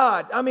like,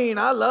 God,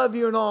 I love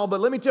you and all, but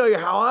let me tell you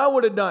how I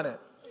would have done it.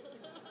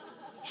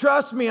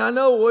 Trust me, I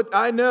know what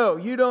I know.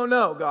 You don't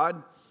know,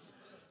 God.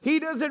 He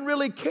doesn't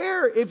really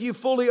care if you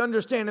fully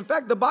understand. In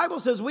fact, the Bible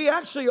says we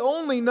actually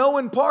only know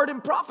in part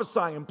and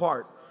prophesy in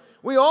part.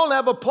 We all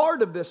have a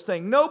part of this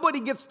thing.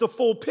 Nobody gets the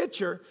full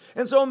picture.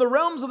 And so in the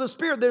realms of the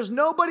Spirit, there's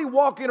nobody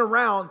walking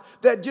around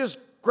that just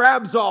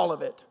grabs all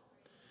of it.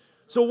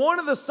 So one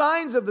of the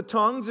signs of the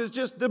tongues is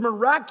just the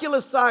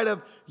miraculous side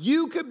of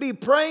you could be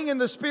praying in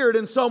the Spirit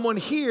and someone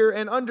hear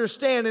and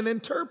understand and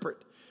interpret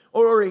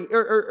or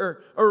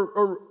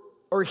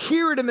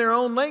hear it in their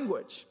own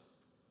language.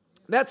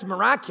 That's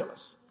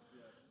miraculous.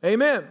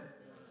 Amen.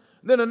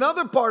 Then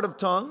another part of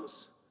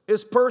tongues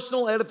is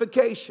personal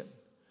edification.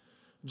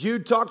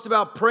 Jude talks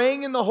about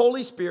praying in the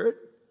Holy Spirit,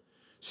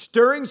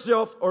 stirring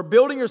yourself or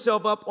building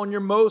yourself up on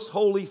your most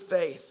holy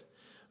faith.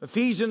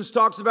 Ephesians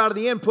talks about at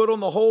the end, put on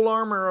the whole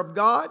armor of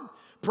God,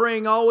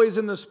 praying always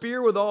in the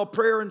Spirit with all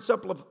prayer and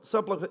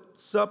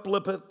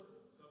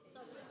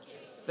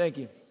Thank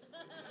you.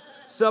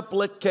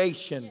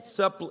 Supplication.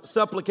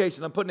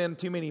 Supplication. I'm putting in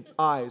too many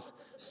I's.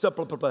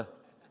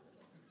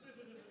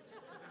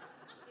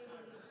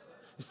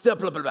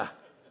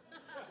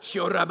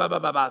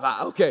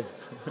 Okay.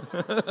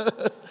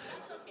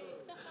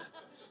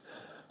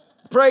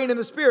 Praying in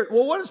the Spirit.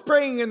 Well, what does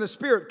praying in the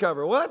Spirit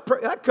cover? Well,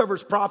 that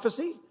covers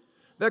prophecy.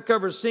 That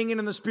covers singing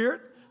in the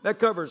Spirit. That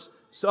covers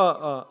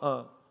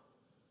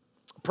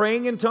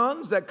praying in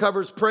tongues. That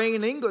covers praying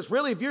in English.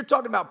 Really, if you're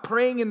talking about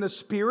praying in the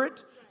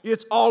Spirit,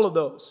 it's all of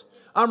those.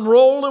 I'm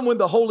rolling with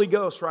the Holy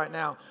Ghost right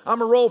now.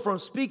 I'm a roll from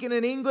speaking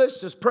in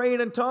English, just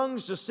praying in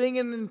tongues, just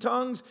singing in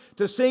tongues,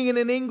 to singing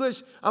in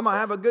English. I'm going to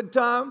have a good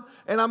time,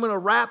 and I'm going to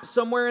rap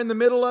somewhere in the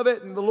middle of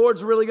it, and the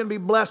Lord's really going to be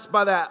blessed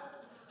by that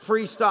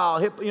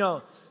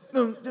freestyle,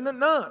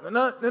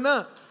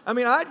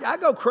 I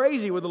go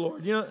crazy with the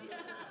Lord,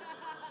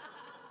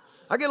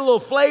 I get a little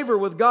flavor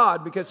with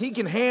God because He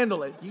can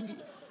handle it.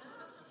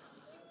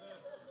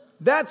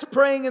 That's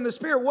praying in the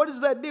Spirit. What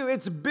does that do?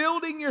 It's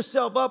building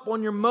yourself up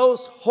on your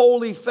most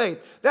holy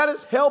faith. That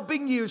is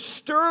helping you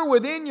stir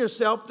within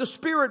yourself the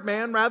spirit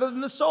man rather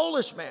than the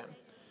soulish man.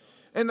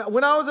 And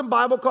when I was in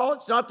Bible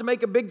college, not to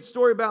make a big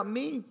story about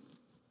me,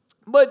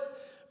 but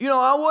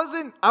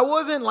I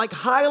wasn't like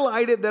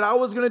highlighted that I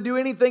was going to do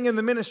anything in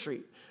the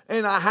ministry.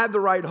 And I had the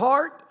right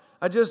heart.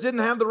 I just didn't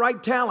have the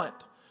right talent.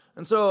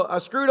 And so I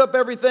screwed up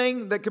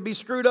everything that could be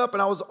screwed up,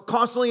 and I was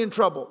constantly in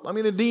trouble. I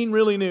mean, the dean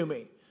really knew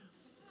me.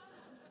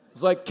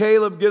 It's like,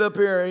 Caleb, get up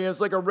here. It's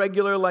like a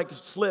regular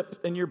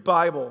slip in your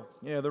Bible.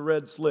 Yeah, the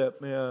red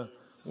slip. Yeah,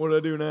 what do I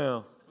do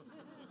now?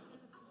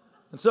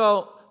 And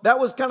so that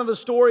was kind of the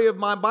story of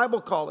my Bible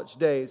college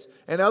days.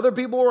 And other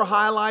people were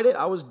highlighted.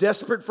 I was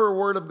desperate for a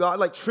word of God,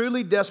 like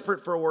truly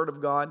desperate for a word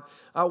of God.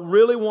 I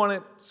really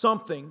wanted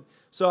something.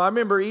 So I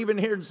remember even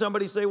hearing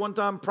somebody say one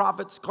time,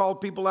 prophets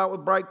called people out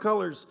with bright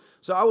colors.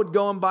 So I would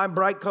go and buy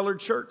bright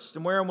colored shirts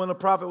and wear them when the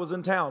prophet was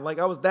in town. Like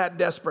I was that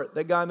desperate.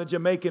 That guy in the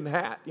Jamaican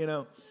hat,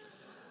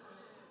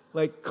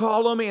 Like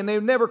call on me, and they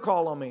would never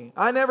call on me.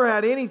 I never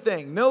had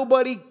anything.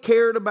 Nobody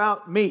cared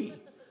about me.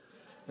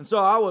 And so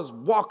I was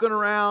walking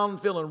around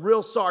feeling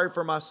real sorry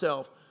for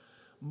myself.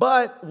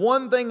 But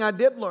one thing I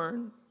did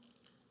learn,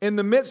 in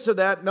the midst of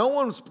that, no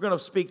one's going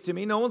to speak to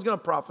me. No one's going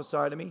to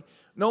prophesy to me.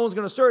 No one's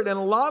going to stir it. And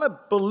a lot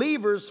of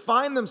believers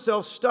find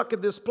themselves stuck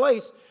at this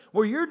place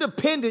where you're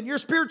dependent, your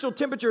spiritual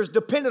temperature is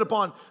dependent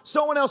upon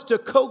someone else to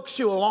coax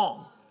you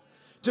along,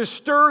 to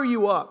stir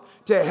you up,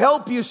 to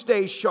help you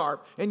stay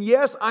sharp. And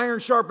yes, iron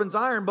sharpens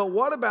iron, but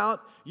what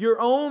about your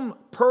own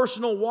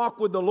personal walk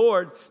with the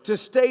Lord to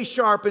stay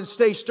sharp and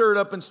stay stirred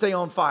up and stay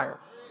on fire?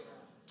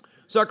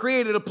 So I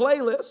created a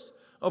playlist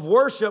of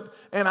worship,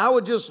 and I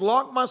would just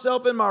lock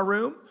myself in my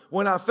room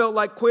when I felt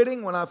like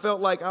quitting, when I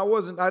felt like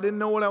I didn't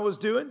know what I was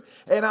doing.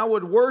 And I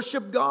would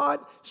worship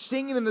God,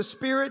 singing in the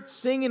Spirit,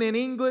 singing in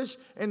English,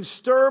 and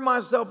stir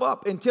myself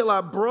up until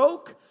I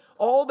broke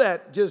all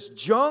that just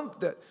junk,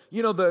 that,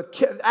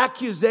 the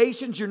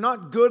accusations, you're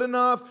not good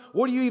enough.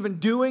 What are you even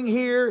doing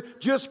here?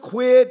 Just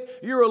quit.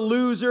 You're a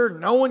loser.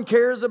 No one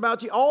cares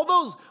about you. All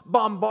those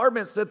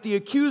bombardments that the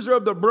accuser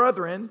of the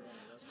brethren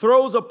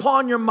throws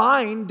upon your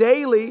mind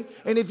daily.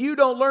 And if you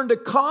don't learn to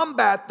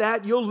combat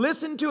that, you'll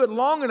listen to it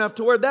long enough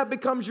to where that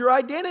becomes your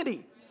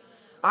identity.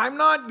 I'm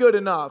not good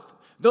enough.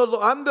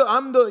 I'm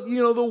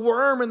the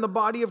worm in the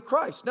body of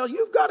Christ. Now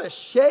you've got to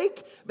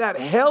shake that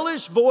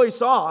hellish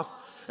voice off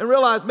and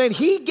realize, man,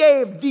 He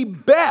gave the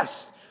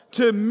best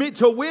to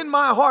win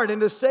my heart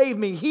and to save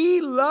me.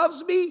 He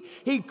loves me.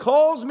 He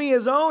calls me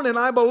His own, and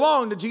I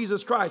belong to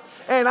Jesus Christ.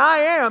 And I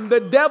am the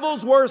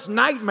devil's worst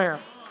nightmare.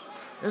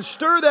 And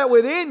stir that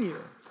within you.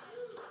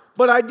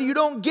 But you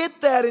don't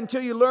get that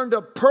until you learn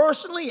to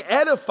personally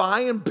edify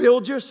and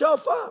build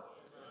yourself up.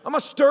 I'm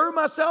going to stir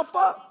myself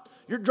up.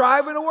 You're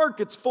driving to work.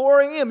 It's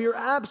 4 a.m. You're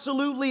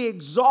absolutely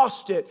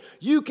exhausted.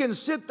 You can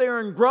sit there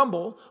and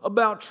grumble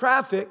about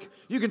traffic.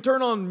 You can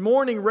turn on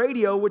morning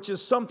radio, which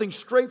is something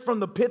straight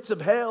from the pits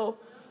of hell.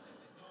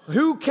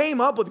 Who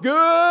came up with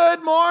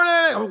good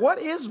morning? What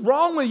is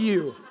wrong with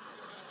you?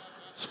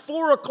 It's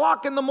 4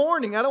 o'clock in the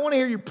morning. I don't want to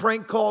hear you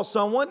prank call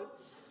someone.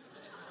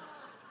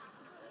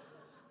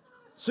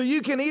 So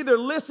you can either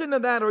listen to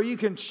that or you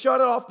can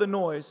shut off the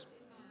noise.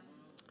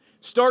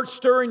 Start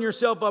stirring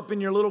yourself up in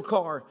your little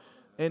car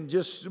and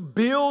just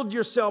build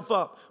yourself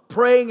up,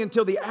 praying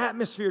until the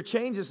atmosphere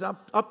changes. And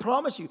I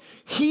promise you,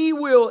 He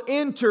will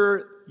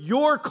enter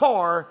your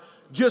car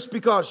just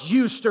because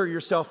you stir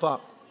yourself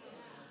up.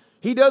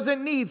 He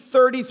doesn't need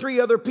 33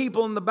 other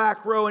people in the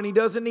back row, and He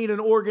doesn't need an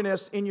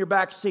organist in your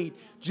back seat.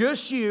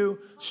 Just you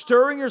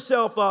stirring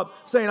yourself up,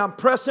 saying, I'm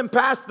pressing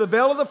past the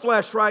veil of the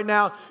flesh right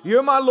now.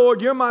 You're my Lord.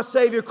 You're my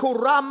Savior.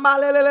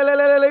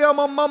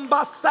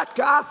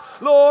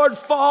 Lord,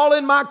 fall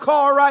in my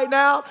car right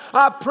now.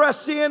 I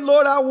press in.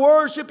 Lord, I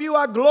worship You.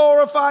 I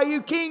glorify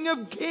You. King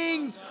of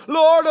kings,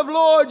 Lord of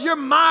lords. You're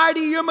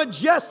mighty. You're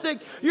majestic.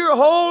 You're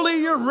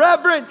holy. You're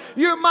reverent.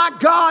 You're my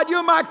God.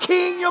 You're my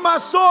King. You're my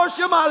source.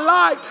 You're my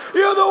life.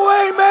 You're the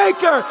way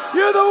maker.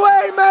 You're the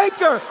way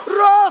maker.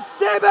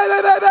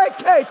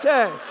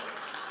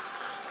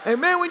 And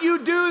man, when you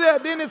do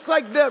that, then it's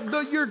like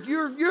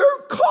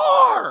your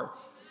car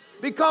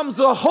becomes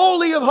the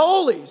holy of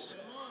holies.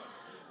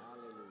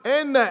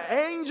 And the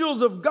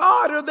angels of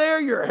God are there.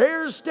 Your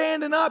hair's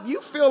standing up. You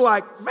feel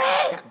like,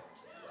 man,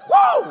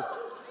 whoa!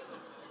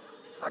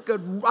 I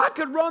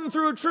could run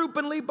through a troop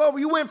and leap over.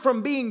 You went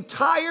from being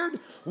tired,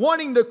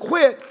 wanting to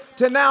quit,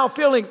 to now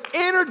feeling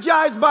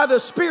energized by the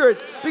Spirit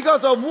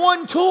because of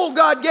one tool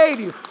God gave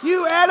you.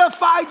 You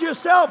edified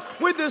yourself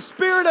with the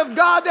Spirit of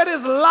God that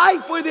is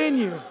life within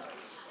you.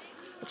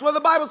 That's why the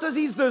Bible says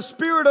He's the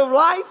Spirit of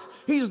life.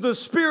 He's the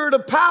Spirit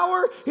of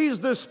power. He's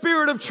the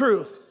Spirit of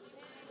truth.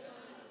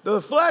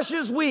 The flesh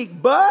is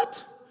weak,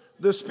 but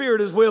the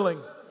Spirit is willing.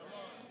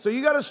 So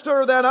you got to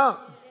stir that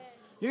up.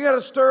 You got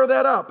to stir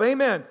that up.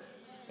 Amen.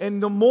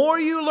 And the more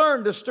you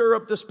learn to stir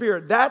up the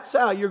Spirit, that's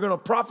how you're going to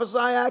prophesy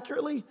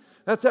accurately.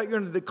 That's how you're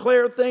going to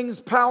declare things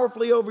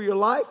powerfully over your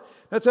life.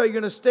 That's how you're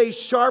going to stay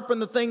sharp in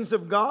the things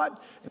of God.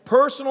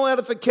 Personal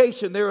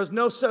edification, there is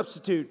no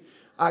substitute.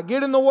 I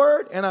get in the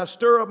Word and I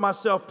stir up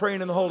myself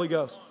praying in the Holy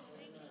Ghost.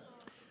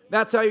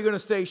 That's how you're going to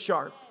stay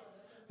sharp.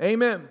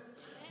 Amen.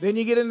 Then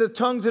you get into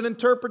tongues and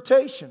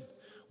interpretation,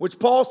 which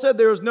Paul said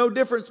there is no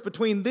difference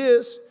between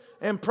this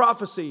and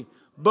prophecy.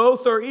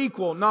 Both are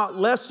equal, not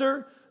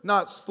lesser,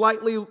 not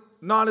slightly,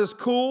 not as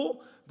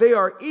cool. They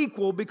are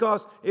equal,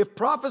 because if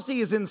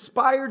prophecy is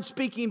inspired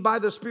speaking by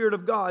the Spirit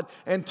of God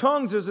and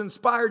tongues is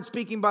inspired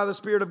speaking by the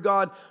Spirit of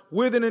God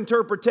with an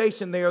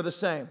interpretation, they are the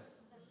same.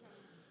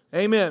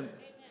 Amen.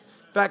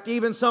 In fact,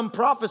 even some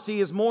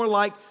prophecy is more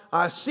like,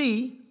 I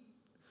see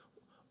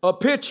a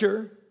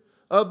picture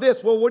of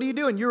this. Well, what are you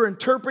doing? You're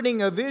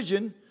interpreting a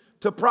vision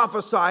to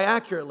prophesy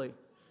accurately.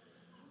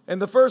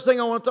 And the first thing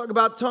I want to talk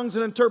about tongues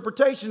and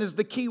interpretation is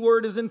the key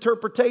word is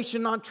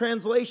interpretation, not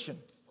translation.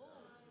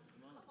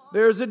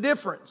 There's a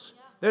difference.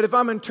 That if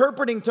I'm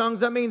interpreting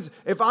tongues, that means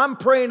if I'm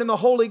praying in the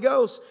Holy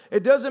Ghost,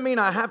 it doesn't mean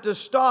I have to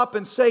stop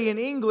and say in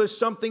English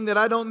something that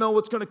I don't know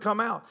what's going to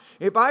come out.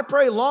 If I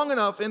pray long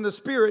enough in the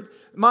Spirit,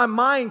 my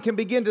mind can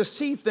begin to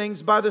see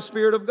things by the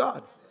Spirit of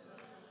God.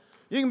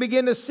 You can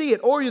begin to see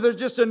it, or there's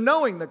just a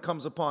knowing that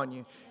comes upon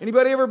you.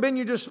 Anybody ever been,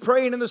 you're just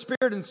praying in the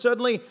Spirit and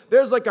suddenly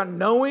there's like a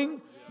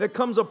knowing that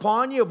comes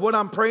upon you of what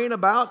I'm praying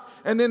about,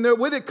 and then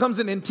with it comes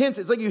an intense,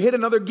 it's like you hit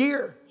another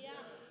gear.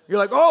 You're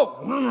like, oh,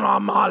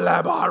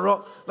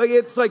 like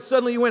it's like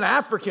suddenly you went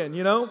African,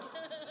 you know.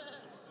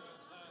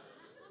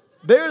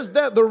 There's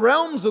the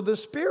realms of the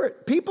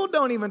Spirit. People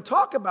don't even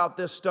talk about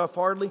this stuff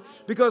hardly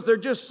because they're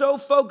just so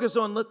focused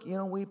on, look,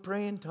 we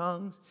pray in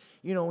tongues,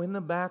 in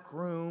the back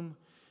room,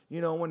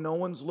 when no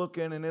one's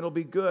looking, and it'll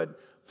be good.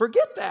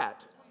 Forget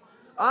that.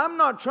 I'm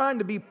not trying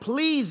to be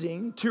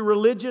pleasing to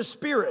religious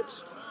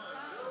spirits.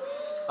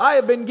 I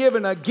have been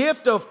given a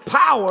gift of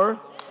power,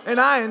 and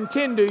I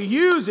intend to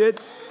use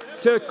it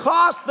to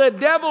cost the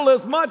devil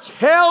as much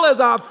hell as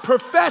I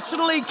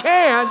professionally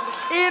can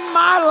in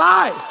my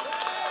life.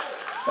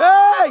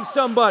 Hey,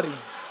 somebody.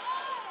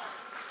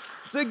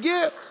 It's a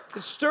gift.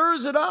 It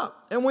stirs it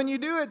up. And when you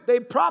do it, they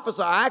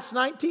prophesy. Acts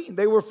 19,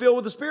 they were filled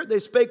with the Spirit. They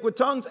spake with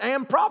tongues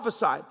and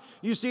prophesied.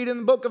 You see it in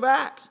the book of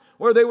Acts,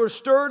 where they were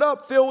stirred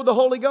up, filled with the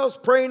Holy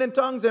Ghost, praying in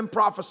tongues and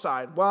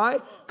prophesied. Why?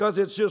 Because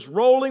it's just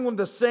rolling with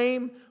the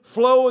same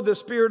flow of the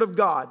Spirit of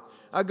God.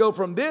 I go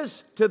from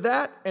this to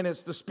that, and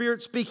it's the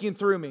Spirit speaking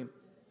through me.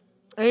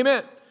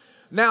 Amen.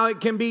 Now, it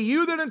can be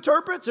you that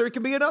interprets, or it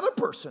can be another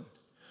person.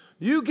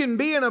 You can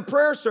be in a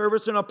prayer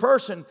service, and a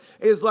person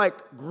is like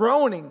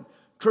groaning,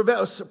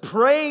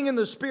 praying in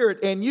the Spirit,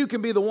 and you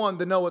can be the one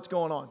to know what's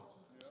going on.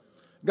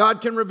 God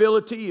can reveal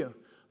it to you.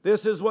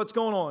 This is what's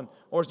going on.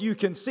 Or you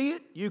can see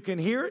it, you can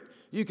hear it,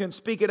 you can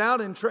speak it out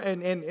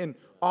and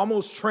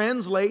almost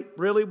translate,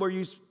 really, where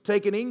you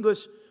take an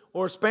English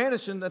or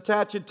Spanish and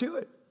attach it to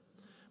it.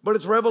 But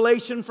it's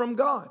revelation from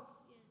God.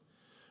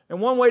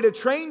 And one way to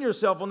train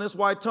yourself on this,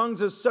 why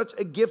tongues is such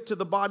a gift to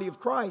the body of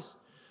Christ,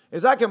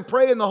 is I can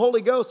pray in the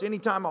Holy Ghost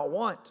anytime I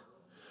want.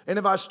 And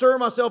if I stir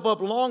myself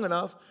up long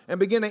enough and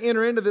begin to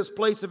enter into this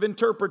place of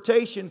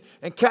interpretation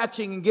and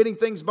catching and getting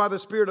things by the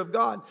Spirit of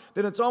God,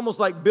 then it's almost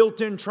like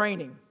built-in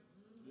training.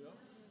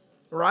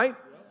 Right?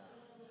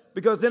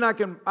 Because then I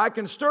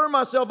can stir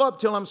myself up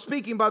till I'm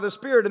speaking by the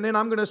Spirit, and then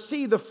I'm going to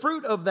see the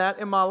fruit of that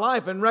in my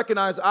life and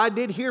recognize I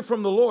did hear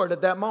from the Lord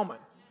at that moment.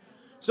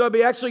 So I'd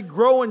be actually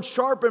grow and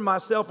sharpen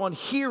myself on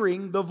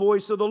hearing the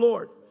voice of the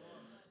Lord.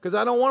 Because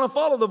I don't want to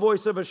follow the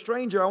voice of a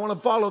stranger. I want to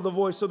follow the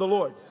voice of the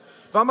Lord.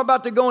 If I'm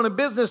about to go on a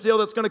business deal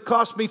that's going to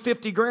cost me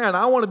 $50,000,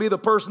 I want to be the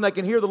person that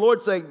can hear the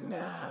Lord say, no. That's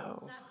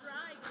right.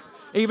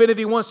 Even if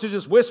he wants to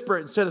just whisper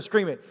it instead of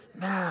screaming,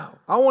 no.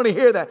 I want to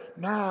hear that,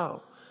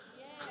 no.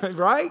 Yeah.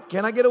 Right?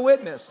 Can I get a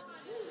witness?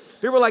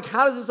 People are like,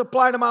 how does this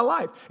apply to my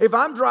life? If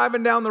I'm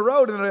driving down the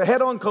road and a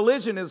head-on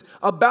collision is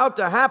about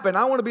to happen,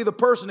 I want to be the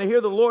person to hear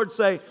the Lord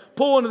say,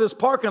 pull into this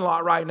parking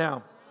lot right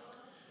now.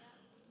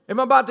 If I'm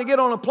about to get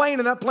on a plane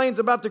and that plane's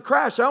about to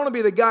crash, I want to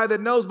be the guy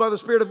that knows by the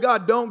Spirit of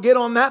God, don't get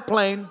on that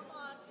plane.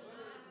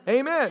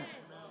 Amen.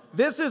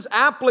 This is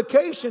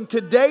application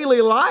to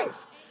daily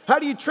life. How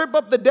do you trip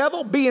up the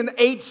devil? Being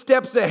 8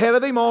 steps ahead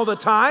of him all the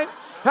time.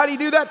 How do you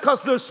do that?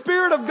 Because the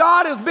Spirit of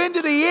God has been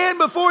to the end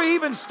before he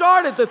even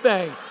started the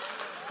thing.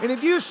 And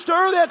if you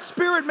stir that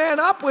spirit man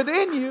up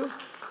within you,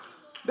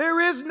 there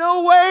is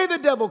no way the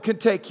devil can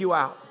take you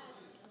out.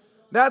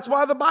 That's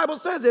why the Bible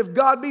says, if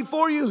God be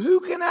for you, who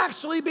can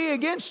actually be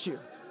against you?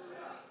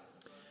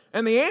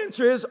 And the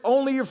answer is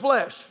only your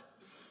flesh.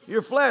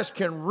 Your flesh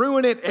can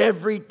ruin it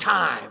every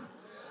time.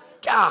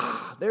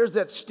 God, there's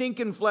that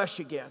stinking flesh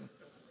again.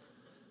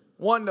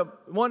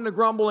 Wanting to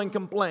grumble and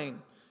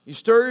complain. You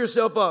stir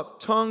yourself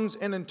up, tongues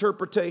and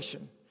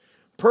interpretation.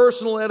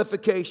 Personal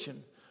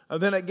edification.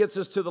 And then it gets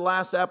us to the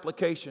last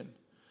application.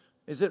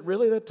 Is it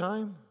really that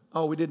time?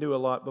 Oh, we did do a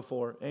lot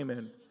before.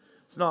 Amen.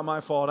 It's not my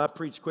fault. I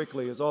preached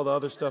quickly. It's all the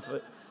other stuff.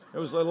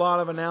 There was a lot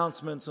of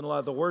announcements and a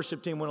lot. The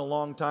worship team went a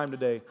long time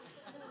today.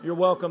 You're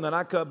welcome that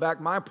I cut back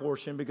my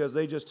portion because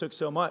they just took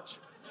so much.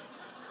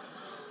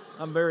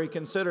 I'm very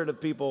considerate of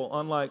people,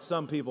 unlike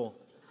some people.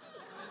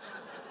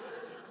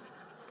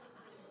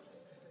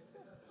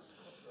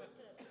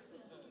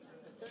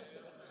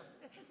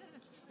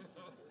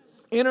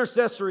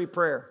 Intercessory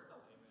prayer.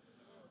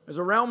 There's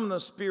a realm in the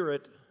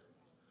Spirit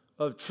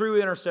of true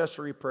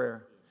intercessory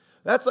prayer.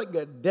 That's like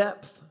a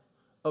depth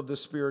of the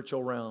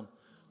spiritual realm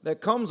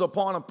that comes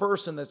upon a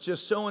person that's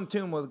just so in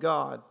tune with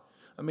God.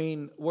 I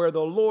mean, where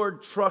the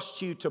Lord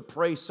trusts you to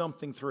pray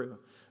something through.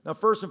 Now,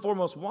 first and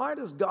foremost, why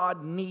does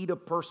God need a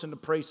person to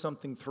pray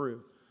something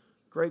through?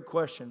 Great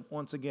question.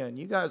 Once again,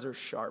 you guys are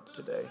sharp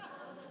today.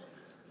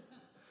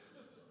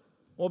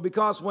 Well,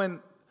 because when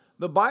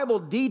the Bible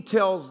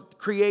details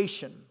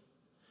creation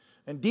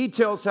and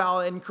details how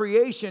in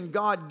creation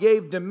God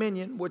gave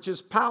dominion, which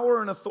is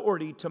power and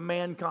authority, to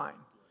mankind.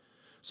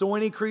 So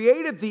when He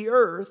created the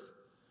earth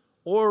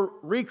or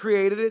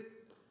recreated it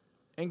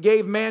and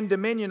gave man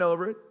dominion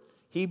over it,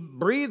 He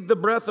breathed the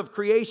breath of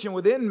creation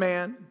within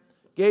man,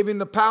 gave him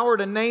the power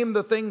to name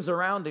the things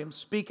around him,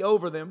 speak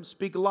over them,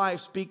 speak life,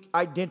 speak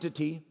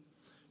identity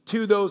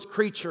to those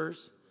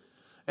creatures,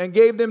 and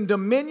gave them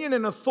dominion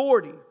and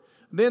authority.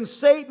 Then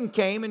Satan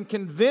came and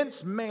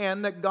convinced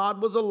man that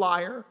God was a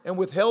liar and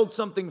withheld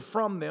something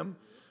from them.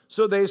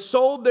 So they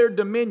sold their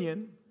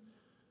dominion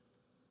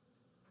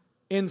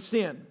in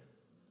sin.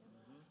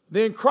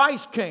 Then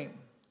Christ came.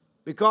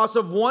 Because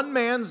of one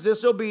man's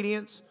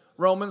disobedience,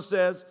 Romans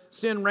says,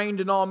 sin reigned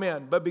in all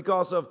men. But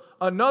because of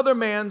another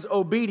man's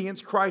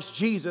obedience, Christ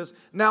Jesus,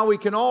 now we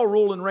can all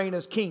rule and reign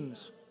as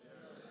kings.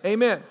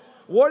 Amen.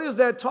 What is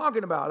that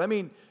talking about? I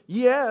mean,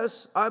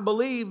 yes, I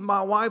believe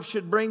my wife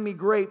should bring me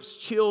grapes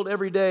chilled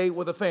every day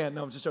with a fan.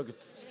 No, I'm just joking.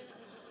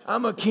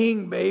 I'm a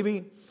king,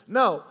 baby.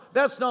 No,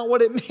 that's not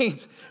what it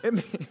means.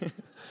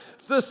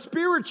 It's the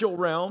spiritual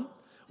realm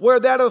where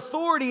that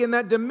authority and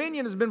that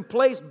dominion has been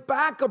placed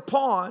back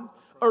upon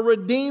a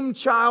redeemed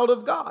child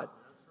of God.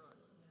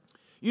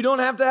 You don't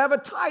have to have a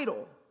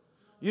title.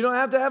 You don't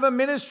have to have a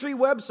ministry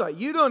website.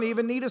 You don't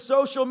even need a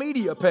social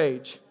media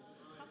page.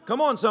 Come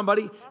on,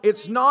 somebody.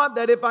 It's not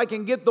that if I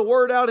can get the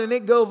word out and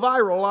it go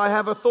viral, I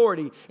have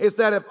authority. It's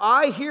that if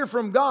I hear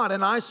from God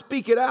and I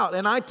speak it out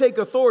and I take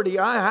authority,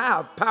 I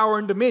have power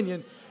and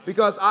dominion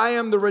because I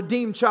am the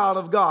redeemed child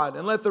of God.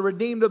 And let the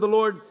redeemed of the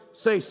Lord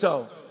say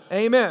so.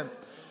 Amen.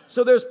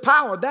 So there's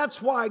power.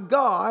 That's why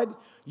God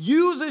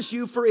uses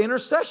you for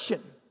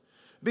intercession.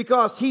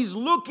 Because He's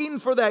looking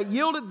for that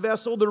yielded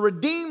vessel, the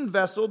redeemed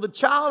vessel, the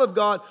child of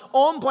God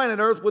on planet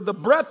Earth with the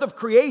breath of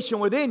creation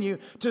within you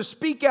to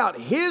speak out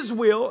His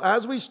will,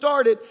 as we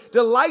started.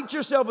 Delight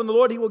yourself in the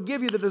Lord. He will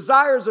give you the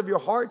desires of your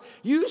heart.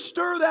 You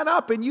stir that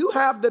up and you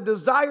have the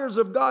desires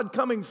of God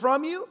coming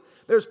from you.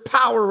 There's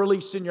power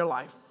released in your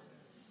life.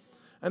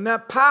 And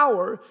that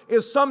power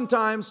is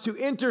sometimes to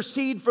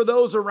intercede for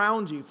those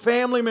around you,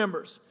 family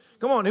members.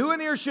 Come on, who in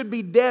here should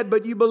be dead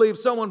but you believe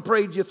someone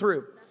prayed you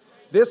through?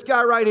 This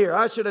guy right here,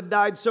 I should have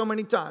died so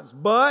many times,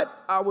 but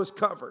I was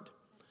covered.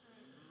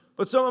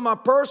 But some of my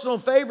personal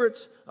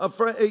favorites,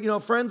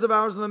 friends of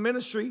ours in the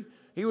ministry,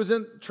 he was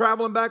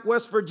traveling back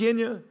West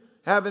Virginia,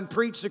 having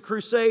preached a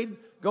crusade,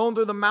 going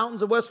through the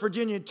mountains of West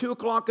Virginia at 2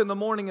 o'clock in the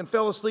morning and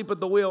fell asleep at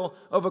the wheel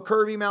of a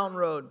curvy mountain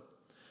road.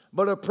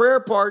 But a prayer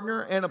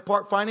partner and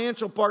a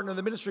financial partner in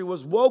the ministry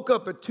was woke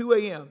up at 2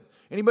 a.m.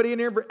 Anybody in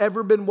here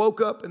ever been woke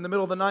up in the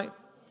middle of the night?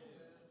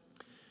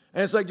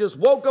 And it's like just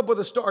woke up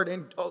with a start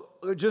and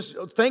just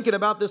thinking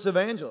about this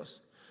evangelist.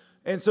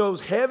 And so it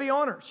was heavy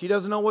on her. She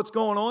doesn't know what's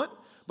going on,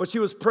 but she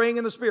was praying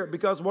in the Spirit.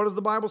 Because what does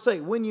the Bible say?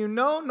 When you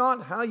know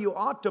not how you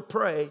ought to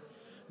pray,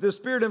 the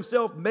Spirit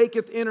Himself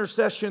maketh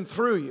intercession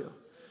through you.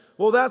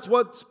 Well, that's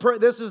what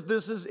this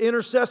is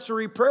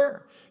intercessory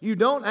prayer. You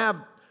don't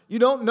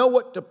know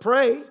what to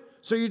pray,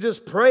 so you're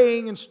just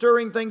praying and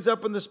stirring things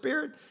up in the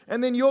Spirit,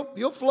 and then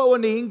you'll flow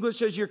into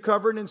English as you're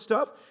covered and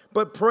stuff.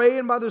 But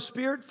praying by the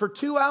Spirit for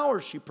 2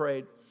 hours she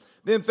prayed.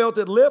 Then felt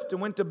it lift and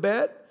went to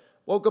bed.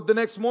 Woke up the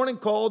next morning,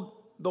 called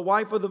the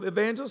wife of the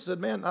evangelist, said,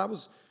 man,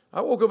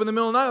 I woke up in the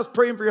middle of the night. I was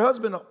praying for your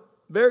husband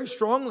very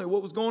strongly.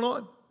 What was going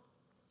on?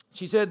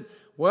 She said,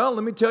 well,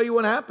 let me tell you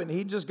what happened.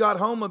 He just got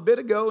home a bit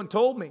ago and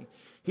told me.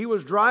 He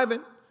was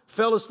driving,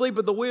 fell asleep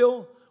at the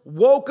wheel,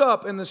 woke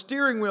up, and the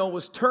steering wheel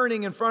was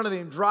turning in front of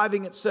him,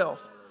 driving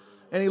itself.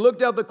 And he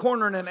looked out the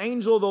corner, and an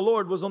angel of the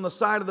Lord was on the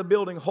side of the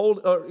building,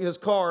 his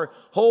car,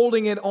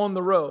 holding it on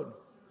the road.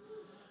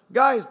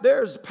 Guys,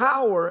 there's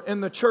power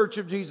in the church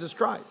of Jesus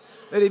Christ.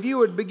 That if you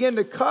would begin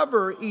to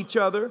cover each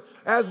other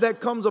as that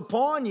comes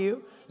upon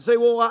you, say,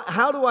 well,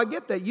 how do I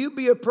get that? You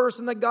be a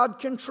person that God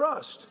can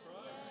trust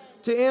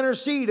to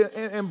intercede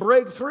and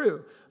break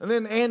through. And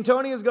then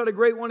Antonia's got a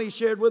great one he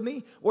shared with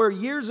me, where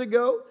years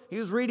ago, he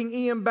was reading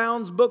Ian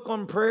Bound's book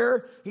on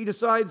prayer. He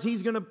decides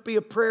he's going to be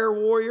a prayer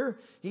warrior.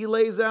 He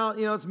lays out,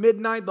 it's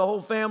midnight, the whole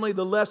family,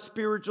 the less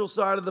spiritual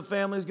side of the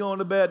family is going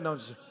to bed. No,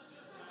 just...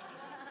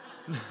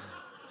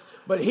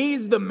 But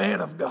he's the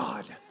man of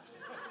God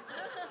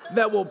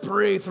that will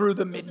pray through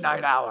the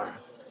midnight hour.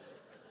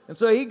 And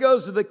so he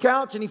goes to the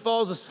couch and he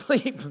falls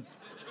asleep.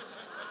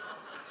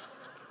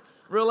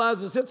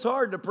 Realizes it's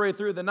hard to pray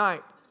through the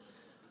night.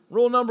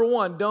 Rule number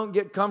 1, don't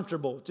get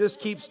comfortable. Just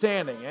keep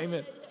standing.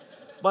 Amen.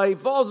 But he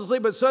falls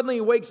asleep, but suddenly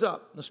he wakes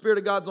up. The Spirit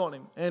of God's on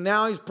him. And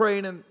now he's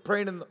praying in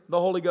the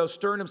Holy Ghost,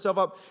 stirring himself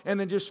up, and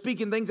then just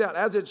speaking things out.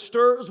 As it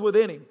stirs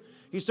within him,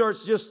 he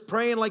starts just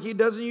praying like he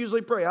doesn't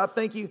usually pray. I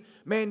thank you,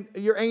 man,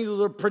 your angels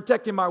are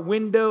protecting my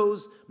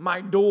windows,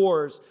 my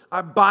doors.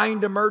 I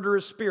bind a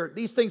murderous spirit.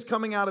 These things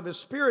coming out of his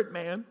spirit,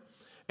 man,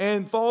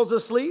 and falls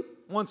asleep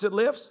once it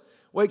lifts.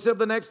 Wakes up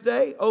the next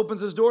day,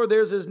 opens his door.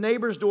 There's his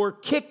neighbor's door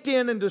kicked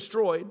in and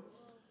destroyed.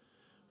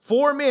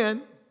 4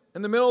 men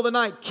in the middle of the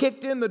night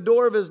kicked in the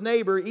door of his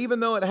neighbor, even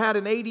though it had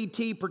an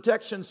ADT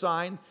protection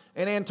sign,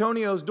 and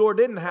Antonio's door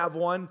didn't have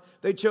one.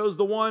 They chose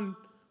the one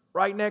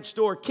right next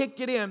door,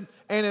 kicked it in,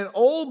 and an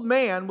old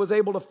man was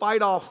able to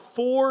fight off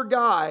 4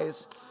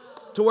 guys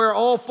to where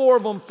all 4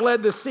 of them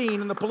fled the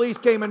scene, and the police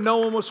came and no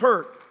one was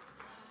hurt.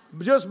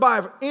 Just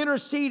by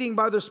interceding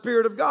by the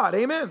Spirit of God.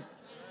 Amen.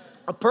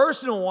 A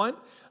personal one,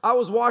 I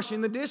was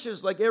washing the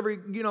dishes like every,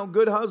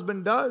 good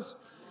husband does.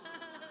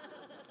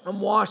 I'm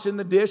washing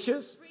the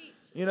dishes,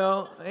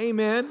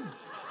 amen.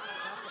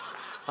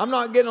 I'm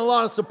not getting a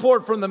lot of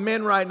support from the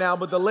men right now,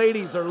 but the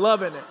ladies are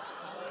loving it.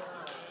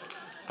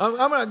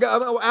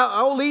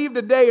 I'll leave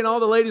today and all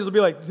the ladies will be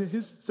like,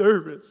 this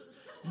service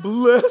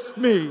blessed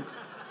me.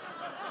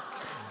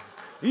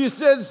 You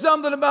said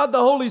something about the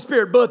Holy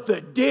Spirit, but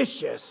the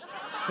dishes.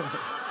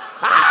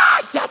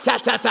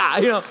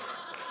 Sha-ta-ta-ta,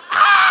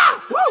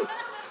 woo.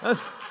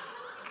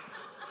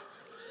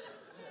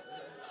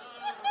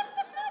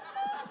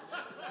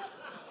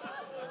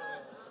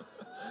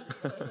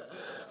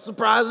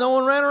 Surprised no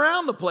one ran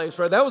around the place,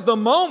 right? That was the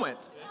moment.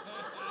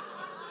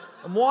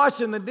 I'm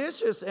washing the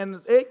dishes,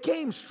 and it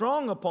came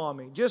strong upon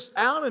me, just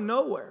out of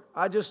nowhere.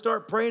 I just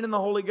start praying in the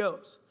Holy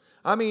Ghost.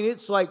 I mean,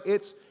 it's like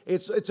it's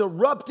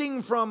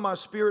erupting from my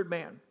spirit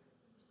man.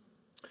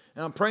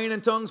 And I'm praying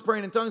in tongues,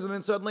 and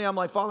then suddenly I'm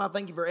like, Father, I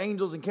thank you for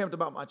angels encamped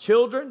about my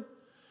children.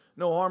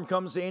 No harm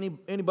comes to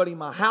anybody in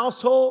my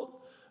household.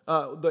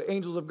 The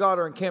angels of God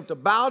are encamped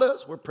about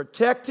us. We're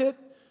protected.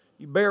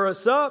 You bear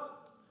us up.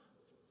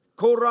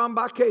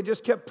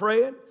 Just kept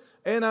praying.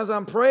 And as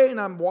I'm praying,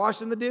 I'm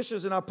washing the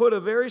dishes, and I put a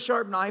very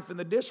sharp knife in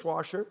the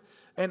dishwasher.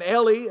 And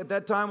Ellie, at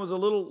that time, was a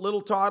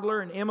little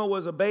toddler, and Emma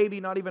was a baby,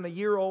 not even a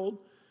year old.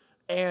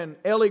 And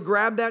Ellie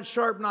grabbed that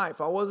sharp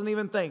knife. I wasn't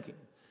even thinking.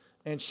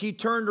 And she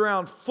turned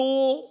around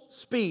full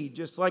speed,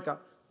 just like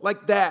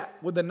that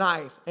with the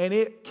knife. And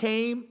it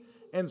came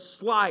and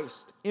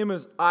sliced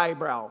Emma's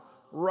eyebrow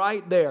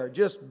right there.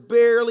 Just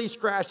barely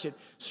scratched it.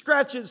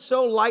 Scratched it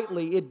so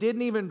lightly, it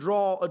didn't even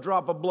draw a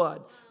drop of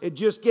blood. It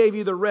just gave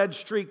you the red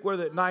streak where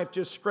the knife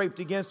just scraped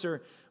against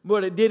her,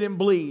 but it didn't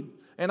bleed.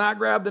 And I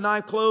grabbed the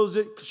knife, closed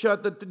it,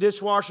 shut the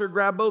dishwasher,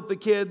 grabbed both the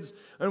kids,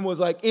 and was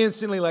like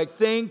instantly like,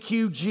 thank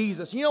you,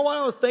 Jesus. You know what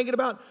I was thinking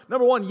about?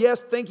 Number one,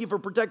 yes, thank you for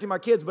protecting my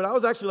kids, but I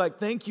was actually like,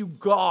 thank you,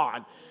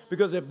 God.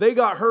 Because if they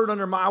got hurt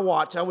under my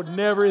watch, I would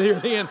never hear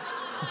the end.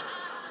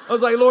 I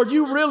was like, Lord,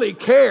 you really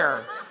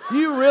care.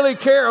 You really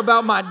care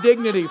about my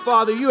dignity.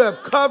 Father, you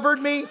have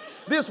covered me.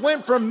 This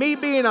went from me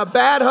being a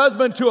bad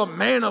husband to a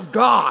man of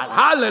God.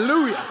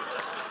 Hallelujah.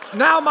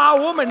 Now my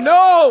woman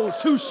knows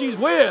who she's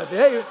with.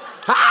 Hey,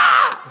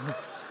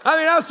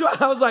 that's why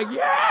I was like,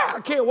 yeah,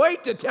 I can't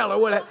wait to tell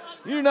her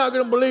you're not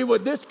going to believe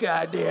what this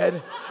guy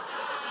did.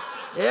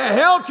 Yeah,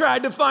 hell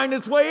tried to find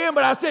its way in,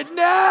 but I said,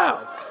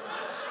 no.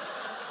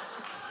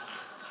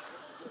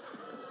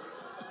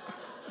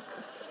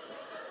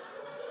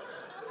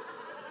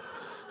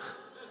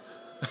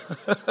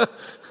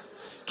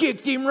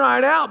 Kicked him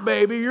right out,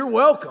 baby. You're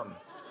welcome.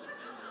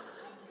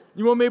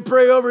 You want me to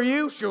pray over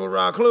you? Sure,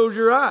 I'll close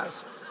your eyes.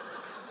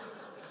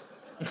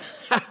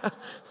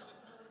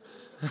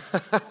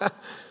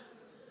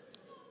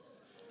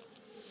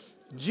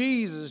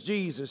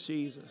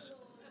 Jesus.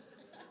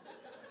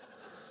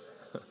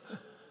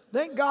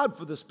 Thank God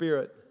for the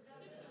Spirit.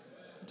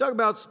 Talk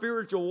about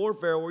spiritual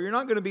warfare where you're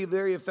not going to be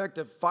very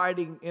effective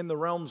fighting in the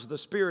realms of the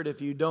Spirit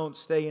if you don't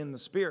stay in the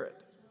Spirit.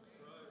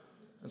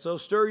 And so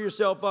stir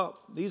yourself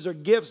up. These are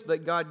gifts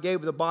that God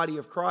gave the body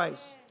of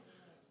Christ.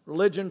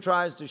 Religion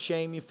tries to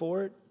shame you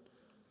for it.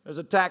 There's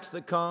attacks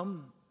that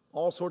come,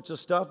 all sorts of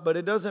stuff, but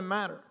it doesn't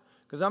matter.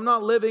 Because I'm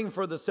not living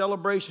for the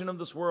celebration of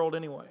this world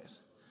anyways.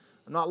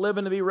 I'm not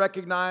living to be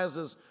recognized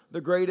as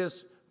the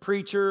greatest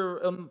preacher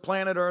on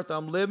planet Earth.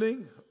 I'm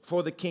living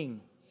for the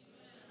King.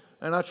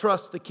 And I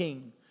trust the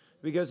King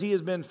because He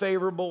has been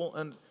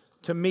favorable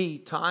to me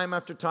time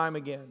after time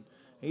again.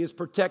 He has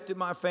protected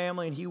my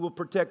family, and He will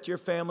protect your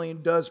family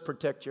and does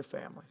protect your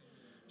family.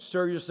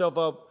 Stir yourself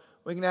up.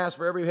 We can ask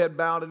for every head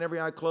bowed and every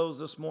eye closed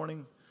this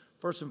morning.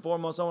 First and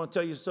foremost, I want to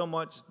tell you so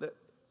much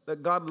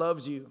that God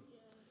loves you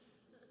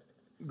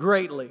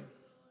greatly.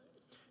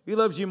 He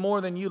loves you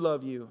more than you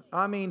love you.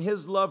 I mean,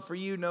 His love for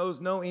you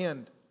knows no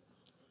end.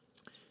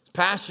 He's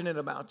passionate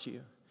about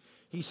you.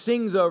 He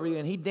sings over you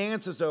and He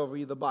dances over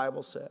you, the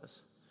Bible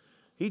says.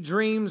 He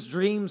dreams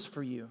dreams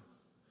for you.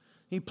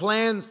 He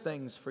plans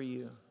things for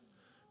you.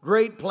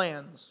 Great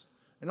plans.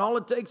 And all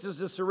it takes is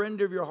the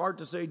surrender of your heart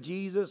to say,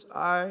 Jesus,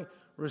 I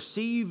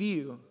receive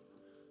you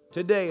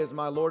today as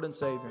my Lord and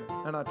Savior,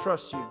 and I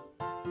trust you.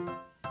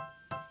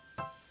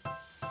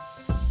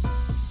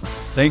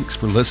 Thanks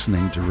for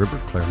listening to River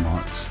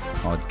Clermont's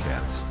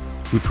podcast.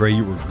 We pray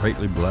you were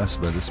greatly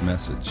blessed by this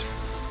message.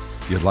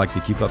 If you'd like to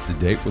keep up to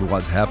date with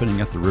what's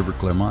happening at the River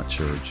Clermont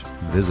Church,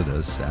 visit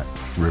us at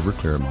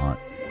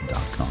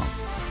riverclermont.com.